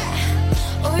forever,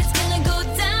 or it's gonna go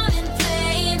down in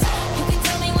flames. You can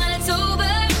tell me when it's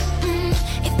over,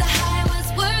 if the high was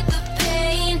worth the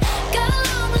pain. Got a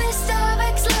long list of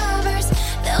ex-lovers,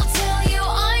 they'll tell you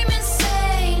I'm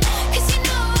insane. 'Cause you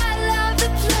know I love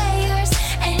the players,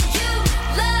 and you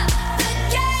love the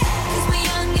game. 'Cause we're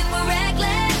young and we're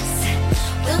reckless,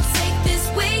 we'll take this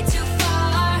way too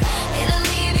far. It'll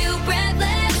leave you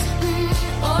breathless,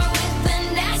 or with a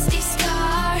nasty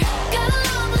scar. Got a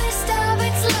long list of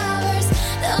ex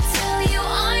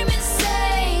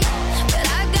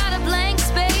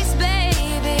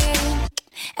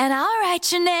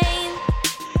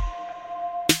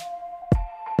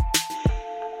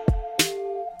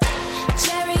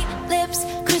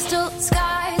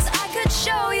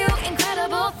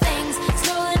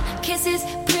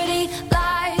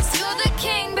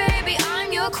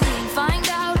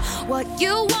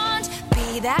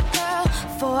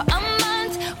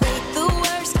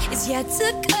yet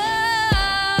to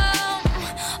come.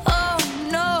 Oh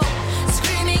no,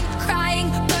 screaming, crying,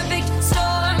 perfect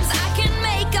storms. I can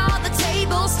make all the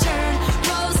tables turn.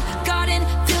 Rose garden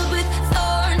filled with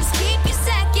thorns. Keep you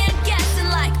second guessing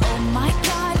like, oh my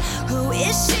God, who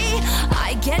is she?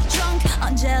 I get drunk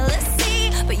on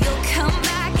jealousy, but you'll come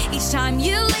back each time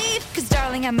you leave. Cause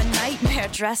darling, I'm a nightmare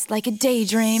dressed like a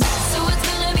daydream. So it's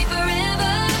gonna be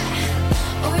forever,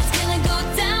 or it's gonna go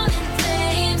down in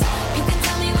flames. You can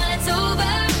tell me when it's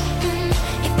over,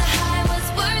 if the high was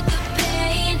worth the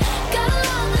pain. Got a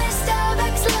long list of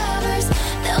ex-lovers,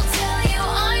 they'll tell you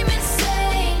I'm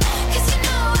insane. Cause you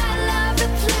know I love the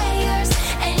players,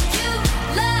 and you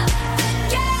love the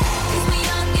game. Cause we're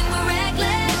young and we're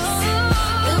reckless,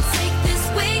 we'll take this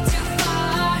way too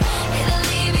far. It'll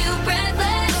leave you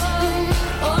breathless,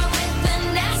 or with a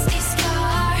nasty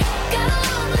scar. Got a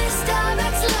long list of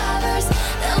ex-lovers,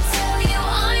 they'll tell you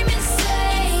I'm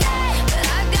insane. But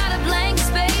I've got a blank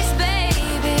space,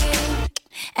 baby,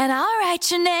 and I'll write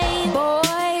your name.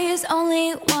 Boys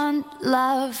only want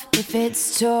love if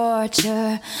it's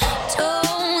torture.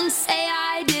 Don't say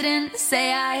I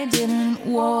didn't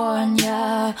warn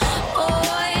ya.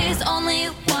 Boys only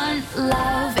want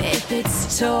love if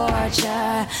it's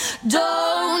torture.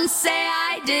 Don't say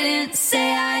I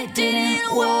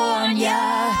didn't warn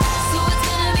ya. So it's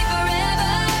gonna be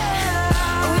forever,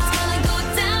 or it's gonna go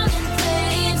down in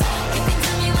flames. You can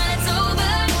tell me when it's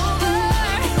over,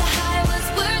 if the high was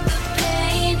worth the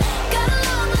pain. Got a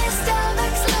long list of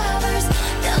ex-lovers,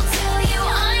 they'll tell you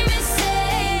I'm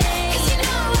insane. Cause you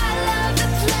know I love the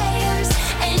players,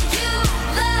 and you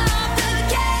love the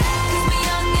game. Cause we're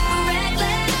young and we're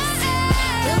reckless,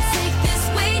 they'll take this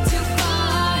way too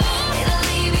far. It'll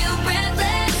leave you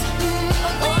breathless,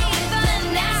 or with a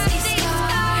nasty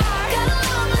scar. Got a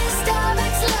long list of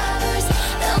ex-lovers,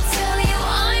 they'll tell you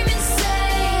I'm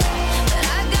insane. But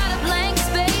I've got a blank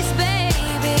space,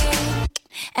 baby,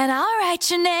 and I'll write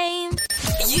your name.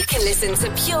 You can listen to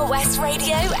Pure West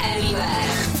Radio anywhere.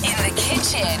 In the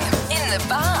kitchen, in the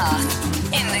bath,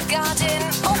 in the garden,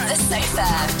 on the sofa,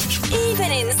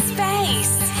 even in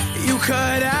space. You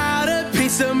cut out a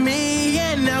piece of me,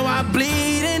 and now I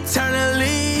bleed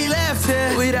internally. Left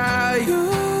here without you,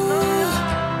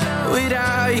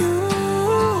 without you.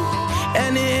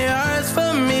 And it hurts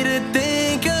for me to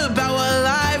think about what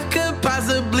life could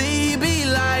possibly be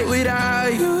like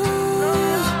without you,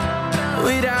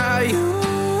 without you.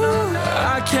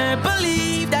 I can't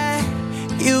believe that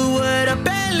you would have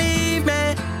believed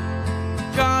me.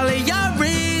 All of your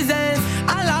reasons,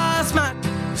 I lost my.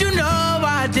 You know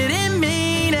I didn't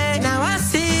mean it. Now I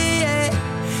see it.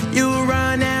 You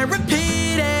run and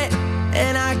repeat it,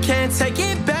 and I can't take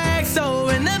it back. So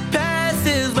in the past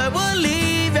is where we'll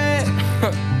leave it.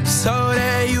 So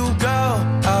there you go.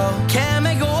 Oh, can't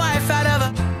make a wife out of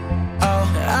her. Oh,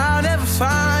 I'll never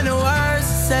find the words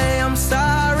to say I'm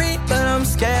sorry, but I'm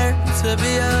scared to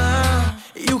be alone.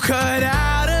 You cut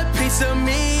out a piece of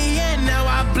me, and now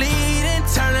I bleed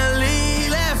internally.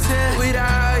 Left here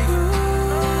without you,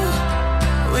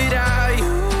 without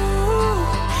you.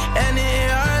 And it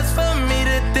hurts for me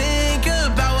to think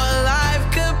about what life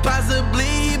could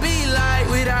possibly be like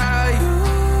without you,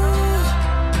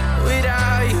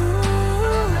 without you.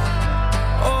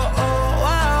 Oh, oh,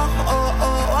 wow, oh,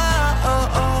 oh, wow, oh,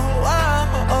 oh, wow,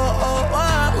 oh, oh,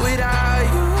 wow. Without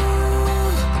you,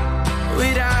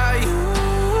 without you.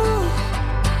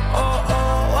 Oh,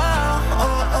 oh, wow,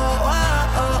 oh, oh, wow,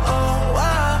 oh, oh,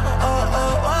 wow, oh,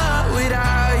 oh, wow.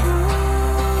 Without you,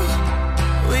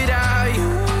 without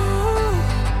you.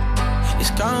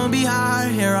 It's gonna be hard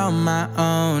here on my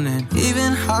own, and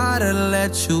even harder to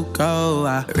let you go.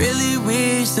 I really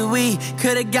wish that we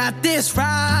could've got this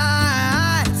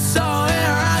right. So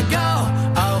here I go.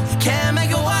 Oh, can't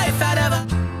make a wife out of her.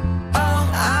 Oh,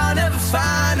 I'll never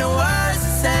find the words to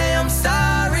say I'm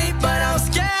sorry, but I'm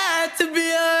scared to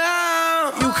be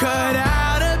alone. You cut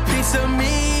out a piece of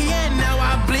me, and now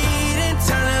I bleed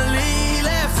internally.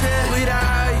 Left here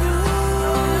without you,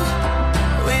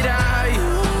 without you.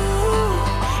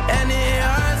 And it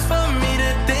hurts for me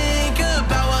to think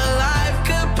about what life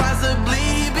could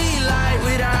possibly be like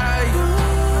without you,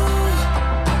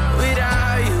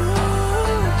 without you.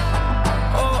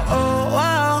 Oh, oh,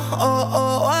 wow, oh,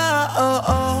 oh, wow, oh,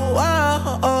 oh,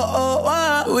 wow, oh, oh,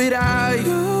 wow. Without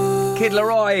you, Kid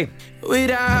Leroy.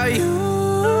 without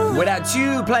you. Without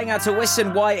you, playing out to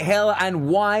Wiston, Whitehill and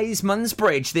Wiseman's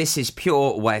Bridge. This is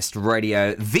Pure West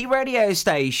Radio, the radio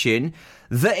station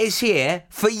that is here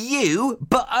for you,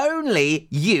 but only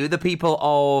you, the people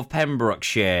of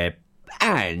Pembrokeshire.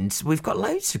 And we've got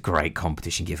loads of great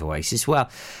competition giveaways as well.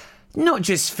 Not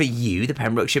just for you, the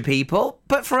Pembrokeshire people,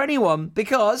 but for anyone,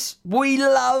 because we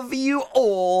love you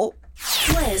all.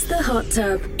 Where's the Hot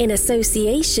Tub? In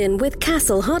association with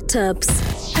Castle Hot Tubs,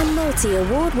 a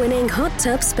multi-award-winning hot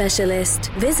tub specialist.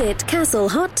 Visit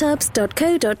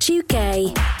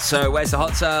castlehottubs.co.uk. So, where's the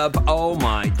hot tub? Oh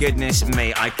my goodness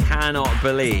me, I cannot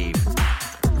believe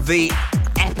the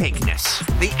epicness,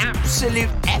 the absolute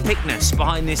epicness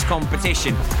behind this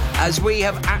competition, as we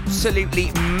have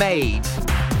absolutely made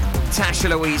Tasha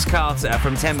Louise Carter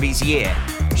from Tenby's Year.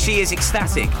 She is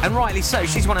ecstatic, and rightly so.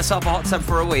 She's won herself a hot tub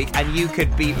for a week, and you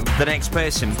could be the next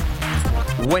person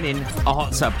winning a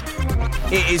hot tub.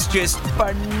 It is just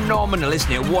phenomenal,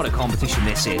 isn't it? What a competition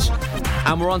this is.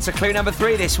 And we're on to clue number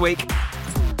 3 this week.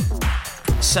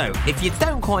 So, if you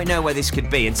don't quite know where this could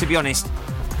be, and to be honest,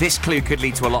 this clue could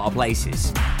lead to a lot of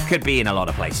places. Could be in a lot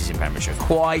of places in Pembrokeshire,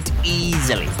 quite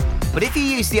easily. But if you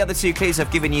use the other 2 clues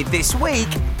I've given you this week,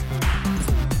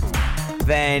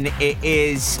 then it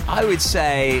is, I would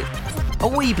say, a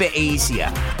wee bit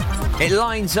easier. It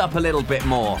lines up a little bit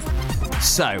more.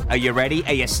 So, are you ready?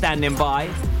 Are you standing by?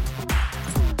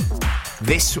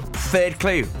 This 3rd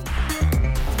clue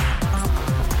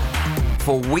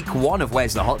for week 1 of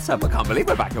Where's the Hot Tub? I can't believe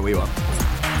we're back at week 1.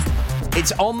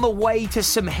 It's on the way to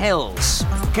some hills.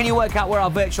 Can you work out where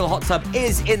our virtual hot tub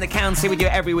is in the county? We do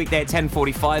it every weekday at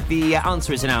 10:45. The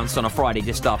answer is announced on a Friday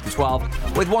just after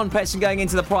 12, with one person going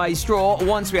into the prize draw.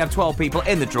 Once we have 12 people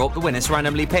in the draw, the winner's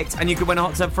randomly picked, and you could win a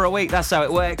hot tub for a week. That's how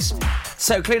it works.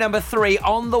 So clue number 3,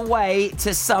 on the way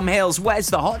to some hills. Where's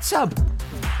the hot tub?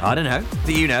 I don't know.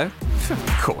 Do you know?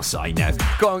 Of course I know.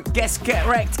 Go on, guess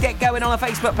correct. Get going on our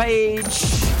Facebook page.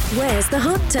 Where's the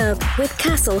Hot Tub? With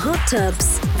Castle Hot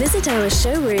Tubs. Visit our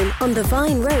showroom on the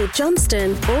Vine Road,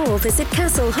 Johnston, or visit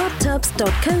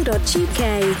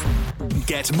castlehottubs.co.uk.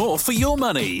 Get more for your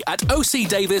money at OC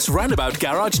Davis Roundabout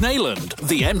Garage Neyland,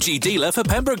 the MG dealer for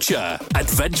Pembrokeshire.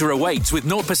 Adventure awaits with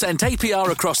 0%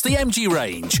 APR across the MG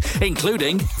range,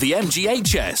 including the MG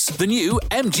HS, the new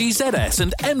MG ZS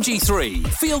and MG3.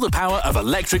 Feel the power of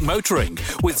electric motoring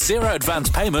with zero advance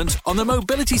payment on the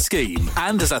mobility scheme.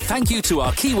 And as a thank you to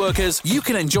our key workers, you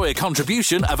can enjoy a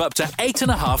contribution of up to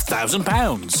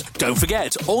 £8,500. Don't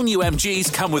forget, all new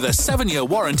MGs come with a 7-year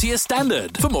warranty as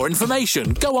standard. For more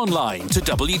information, go online to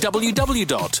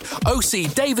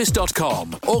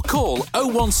www.ocdavis.com or call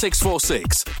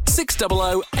 01646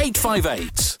 600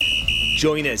 858.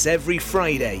 Join us every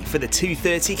Friday for the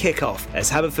 2:30 kickoff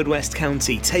as Haverfordwest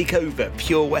County take over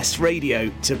Pure West Radio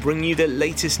to bring you the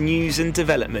latest news and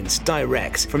developments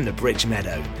direct from the Bridge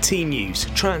Meadow. Team news,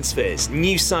 transfers,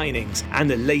 new signings and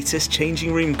the latest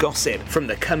changing room gossip from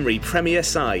the Cymru Premier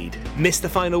side. Miss the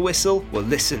final whistle? Well,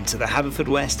 listen to the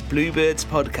Haverfordwest Bluebirds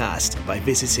podcast by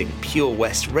visiting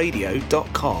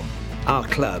purewestradio.com. Our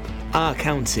club, our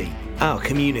county, our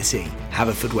community.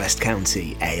 Haverfordwest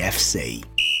County AFC.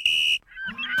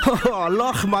 Oh,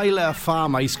 Lochmeyler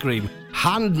Farm Ice Cream.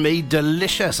 Handmade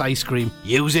delicious ice cream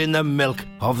using the milk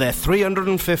of their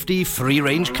 350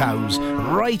 free-range cows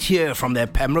right here from their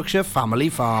Pembrokeshire family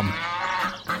farm.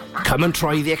 Come and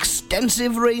try the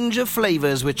extensive range of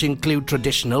flavours which include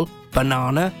traditional,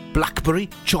 banana, blackberry,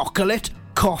 chocolate,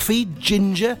 coffee,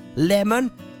 ginger,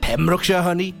 lemon, Pembrokeshire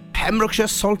honey, Pembrokeshire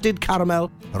salted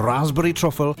caramel, raspberry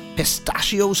truffle,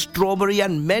 pistachio, strawberry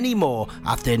and many more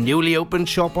at their newly opened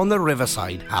shop on the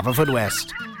Riverside,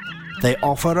 Haverfordwest. They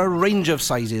offer a range of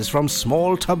sizes from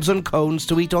small tubs and cones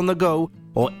to eat on the go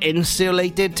or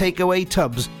insulated takeaway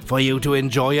tubs for you to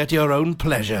enjoy at your own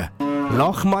pleasure.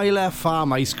 Lochmeyler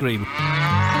Farm Ice Cream.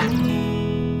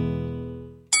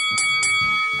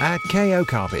 At KO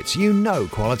Carpets, you know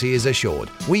quality is assured.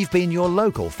 We've been your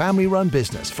local family-run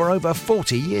business for over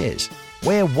 40 years.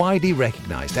 We're widely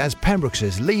recognised as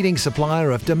Pembrokeshire's leading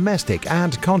supplier of domestic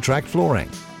and contract flooring.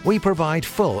 We provide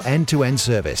full end-to-end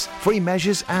service, free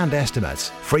measures and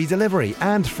estimates, free delivery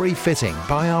and free fitting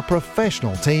by our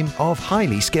professional team of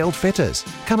highly skilled fitters.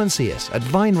 Come and see us at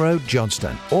Vine Road,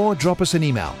 Johnston, or drop us an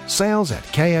email,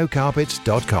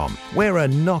 sales@kocarpets.com. We're a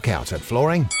knockout at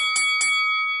flooring.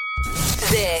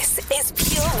 This is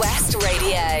Pure West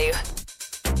Radio.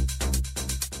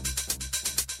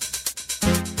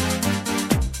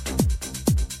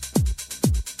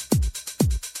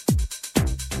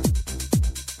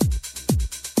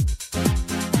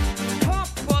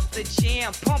 Pump up the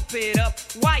jam, pump it up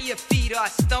while your feet are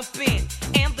stumping.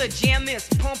 And the jam is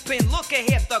pumping, look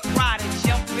ahead, the crowd is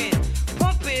jumping.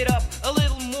 Pump it up a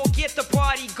little more, get the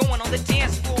party going on the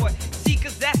dance floor. See,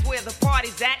 cause that's where the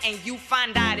party's at, and you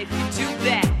find out if you do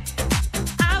that.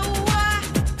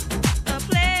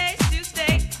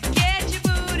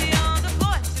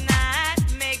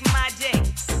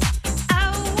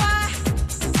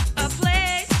 A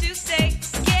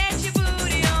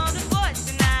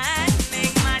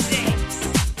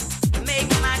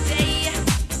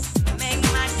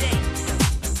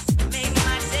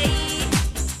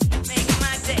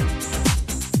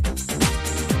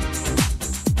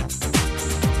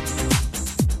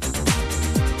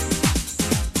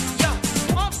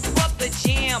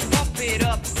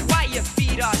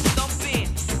feet are stumping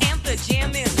and the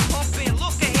jam is pumping.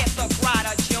 Look ahead, the crowd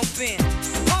are jumping.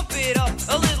 Pump it up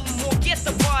a little more, get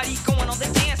the party going on the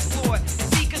dance floor.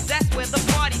 See, 'cause that's where the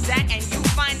party's at, and you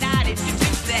find out if you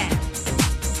do that.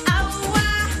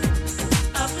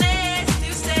 A place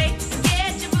to stay.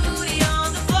 Get your booty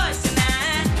on the floor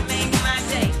tonight. Make my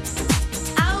day.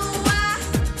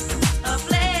 A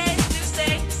place to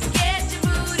stay. Get your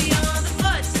booty on the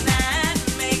floor tonight.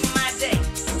 Make my day.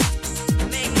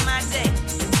 Make my day.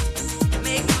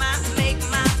 Make my day.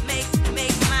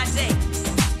 Make my day.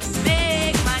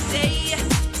 Make my day.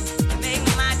 Make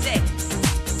my day.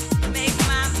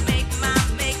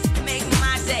 Make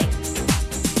my day.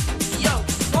 Yo,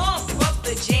 pump up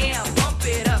the jam, pump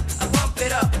it up, pump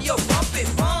it up. Yo, pump it,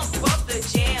 pump up the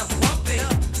jam, pump it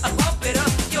up, pump it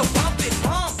up. Yo, pump it,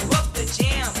 pump up the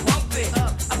jam, pump it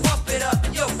up, pump it up.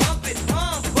 Yo, pump it,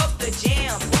 pump up the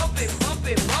jam, pump it, pump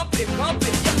it, pump it, pump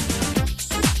it.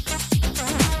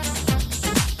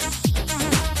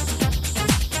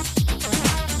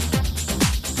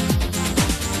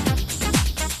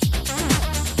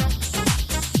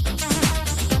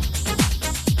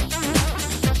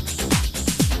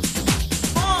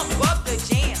 Pump up the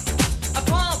jam,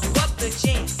 pump up the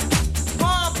jam,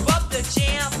 pump up the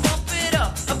jam, pump it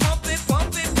up, pump it,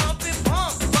 pump it, pump it,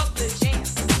 pump up the jam,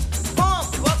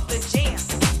 pump up the jam,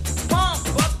 pump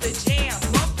up the jam,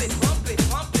 pump it, pump it,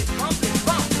 pump it, pump it,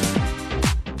 pump.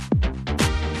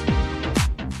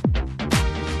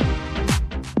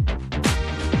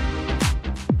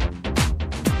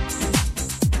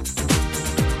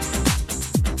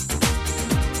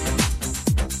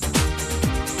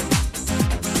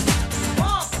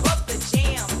 Pump up the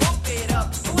jam, pump it up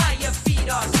while your feet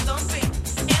are stumping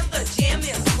and the jam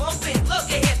is pumping. Look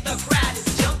ahead, the crowd is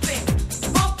jumping.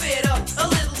 Pump it up a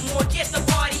little more, get the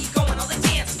party going on the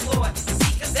dance floor.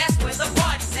 See, 'cause that's where the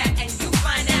party's at, and you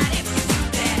find out if you do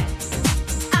that.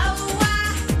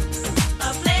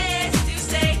 A place to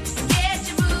stay. Get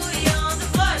your booty on the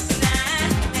floor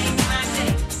tonight. Make my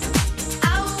day.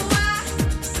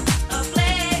 A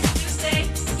place to stay.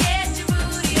 Get your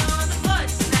booty on the floor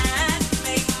tonight.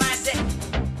 Make my day.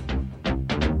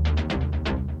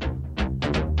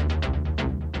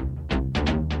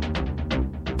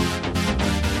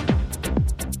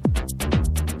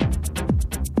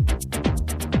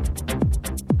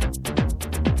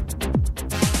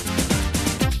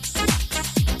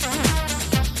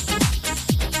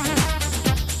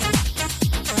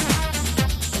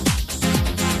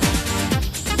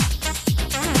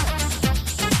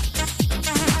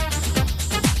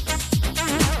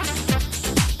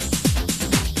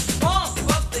 Pump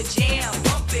up the jam,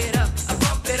 pump it up,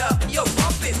 pump it up. Yo,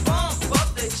 pump it, pump up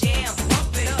the jam,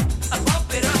 pump it up,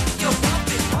 pump it up. Yo, pump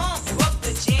it, pump up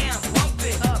the jam, pump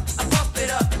it up, pump it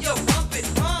up. Yo, pump it,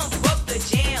 pump up the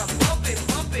jam, pump it,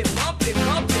 pump it, pump it,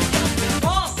 pump it,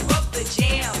 pump up the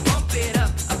jam, pump it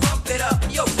up, pump it up.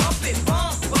 Yo, pump it,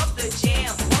 pump up the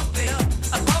jam, pump it up,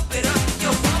 pump it up.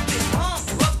 Yo, pump it,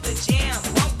 pump up the jam,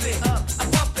 pump it up,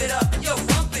 pump it up. Yo,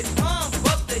 pump it, pump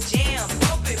up the jam,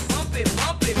 pump it, pump it,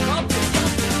 pump it, pump it,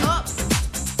 up,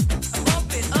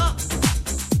 pump it up.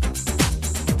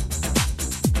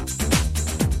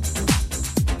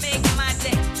 Make my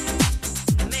day,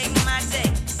 make my day,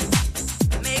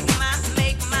 make my day,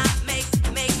 make my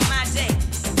day,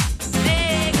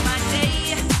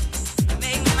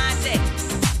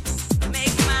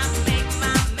 make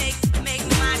my day, make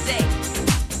my day.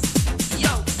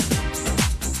 Yo,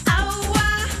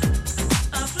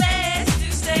 a place to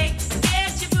stay.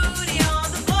 Get your booty on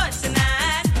the floor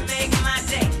tonight. Make my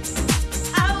day.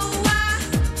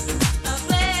 A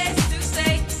place to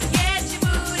stay. Get your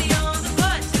booty on the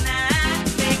floor tonight.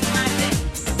 Make my day.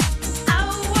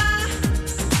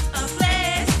 A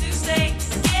place to stay.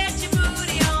 Get your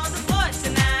booty on the floor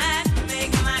tonight.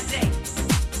 Make my day.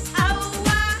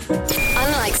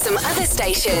 Unlike some other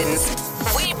stations,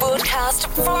 we broadcast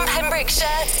from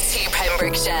Pembrokeshire to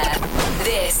Pembrokeshire.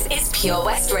 This is Pure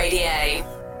West Radio.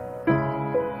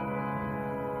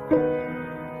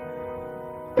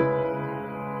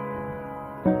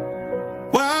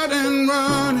 Wild and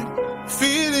running,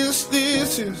 feeling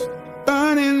stitches,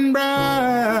 burning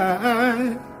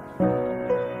bright.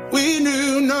 We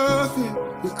knew nothing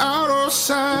was out of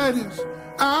sight, is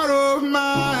out of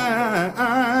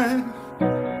mind.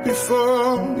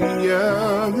 Before we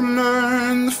ever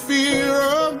learned the fear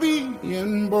of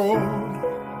being bold,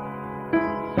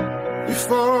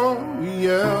 before we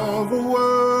ever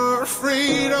were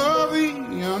afraid of the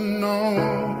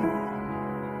unknown.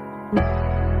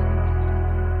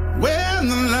 When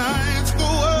the lights go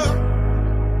up,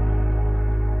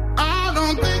 I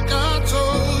don't think I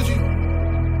told you,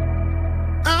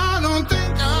 I don't think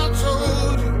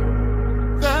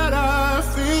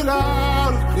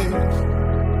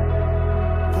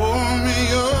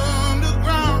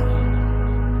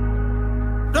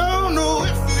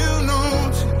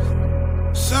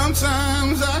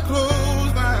Sometimes I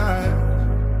close my eyes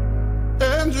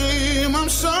and dream I'm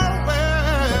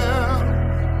somewhere,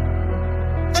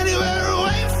 anywhere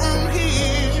away from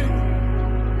here,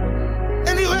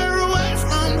 anywhere away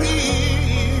from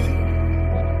here,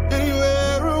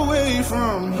 anywhere away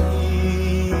from here.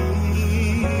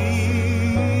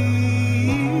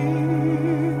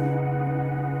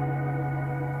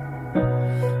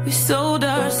 We sold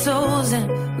our souls and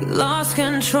we lost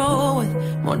control with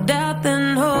more doubt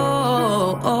than hope.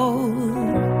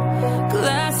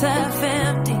 Glass half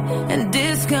empty and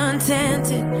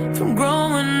discontented from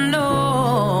growing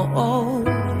old.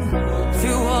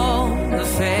 Through all the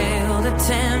failed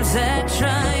attempts at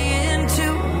trying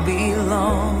to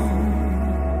belong,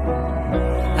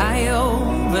 I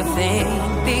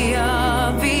overthink the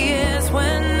obvious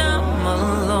when I'm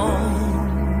alone.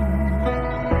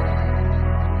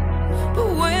 But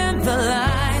when the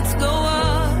lights go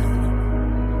up,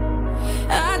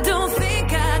 I don't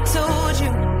think I told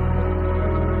you,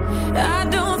 I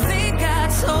don't think I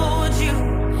told you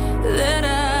that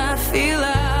I feel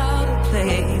out of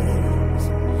place.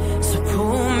 So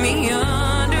pull me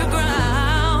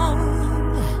underground.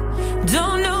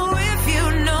 Don't know if you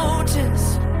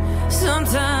notice,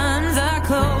 sometimes I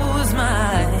close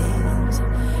my eyes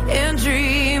and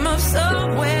dream of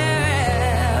somewhere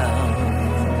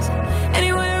else,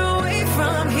 anywhere away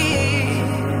from here,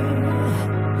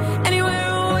 anywhere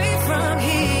away from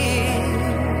here,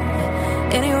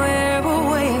 anywhere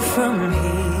away from here.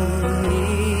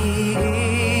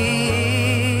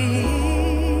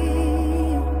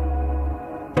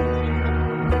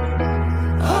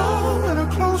 Oh, when I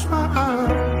close my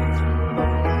eyes,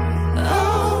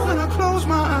 oh, when I close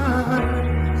my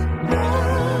eyes,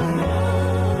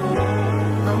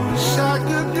 I wish I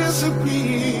could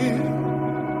disappear.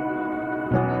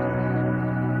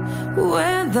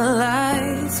 When the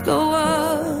lights go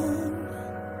up,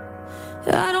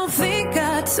 I don't think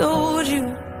I told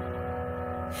you,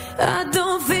 I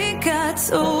don't think I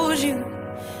told you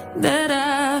that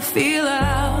I feel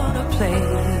out of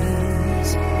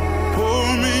place.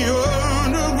 Pull me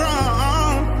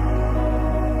underground.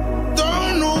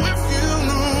 Don't know if you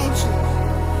notice,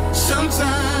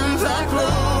 sometimes I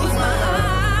close my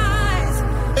eyes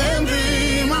and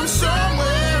dream I'm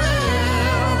somewhere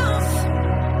else,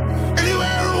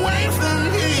 anywhere away from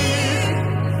here,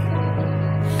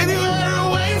 anywhere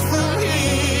away from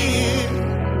here,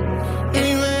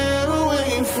 anywhere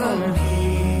away from here.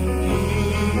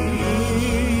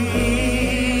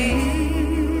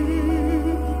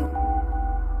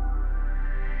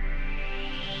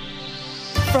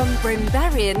 From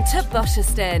Brimberrien to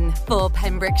Bosherston for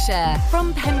Pembrokeshire.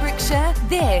 From Pembrokeshire,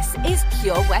 this is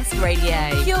Pure West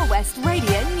Radio. Pure West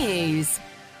Radio News.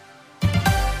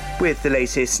 With the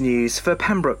latest news for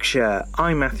Pembrokeshire,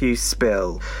 I'm Matthew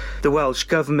Spill. The Welsh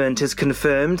Government has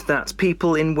confirmed that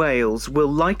people in Wales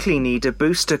will likely need a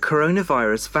booster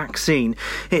coronavirus vaccine.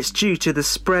 It's due to the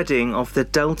spreading of the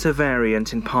Delta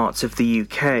variant in parts of the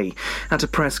UK. At a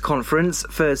press conference,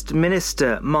 First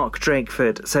Minister Mark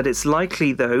Drakeford said it's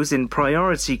likely those in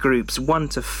priority groups 1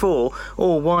 to 4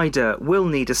 or wider will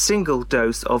need a single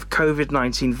dose of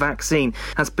COVID-19 vaccine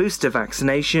as booster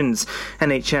vaccinations.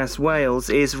 NHS Wales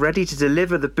is ready to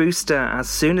deliver the booster as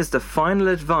soon as the final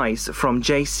advice from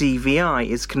JCVI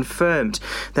is confirmed.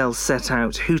 They'll set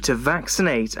out who to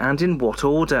vaccinate and in what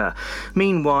order.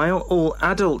 Meanwhile, all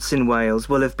adults in Wales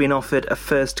will have been offered a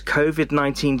first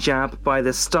COVID-19 jab by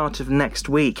the start of next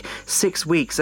week, 6 weeks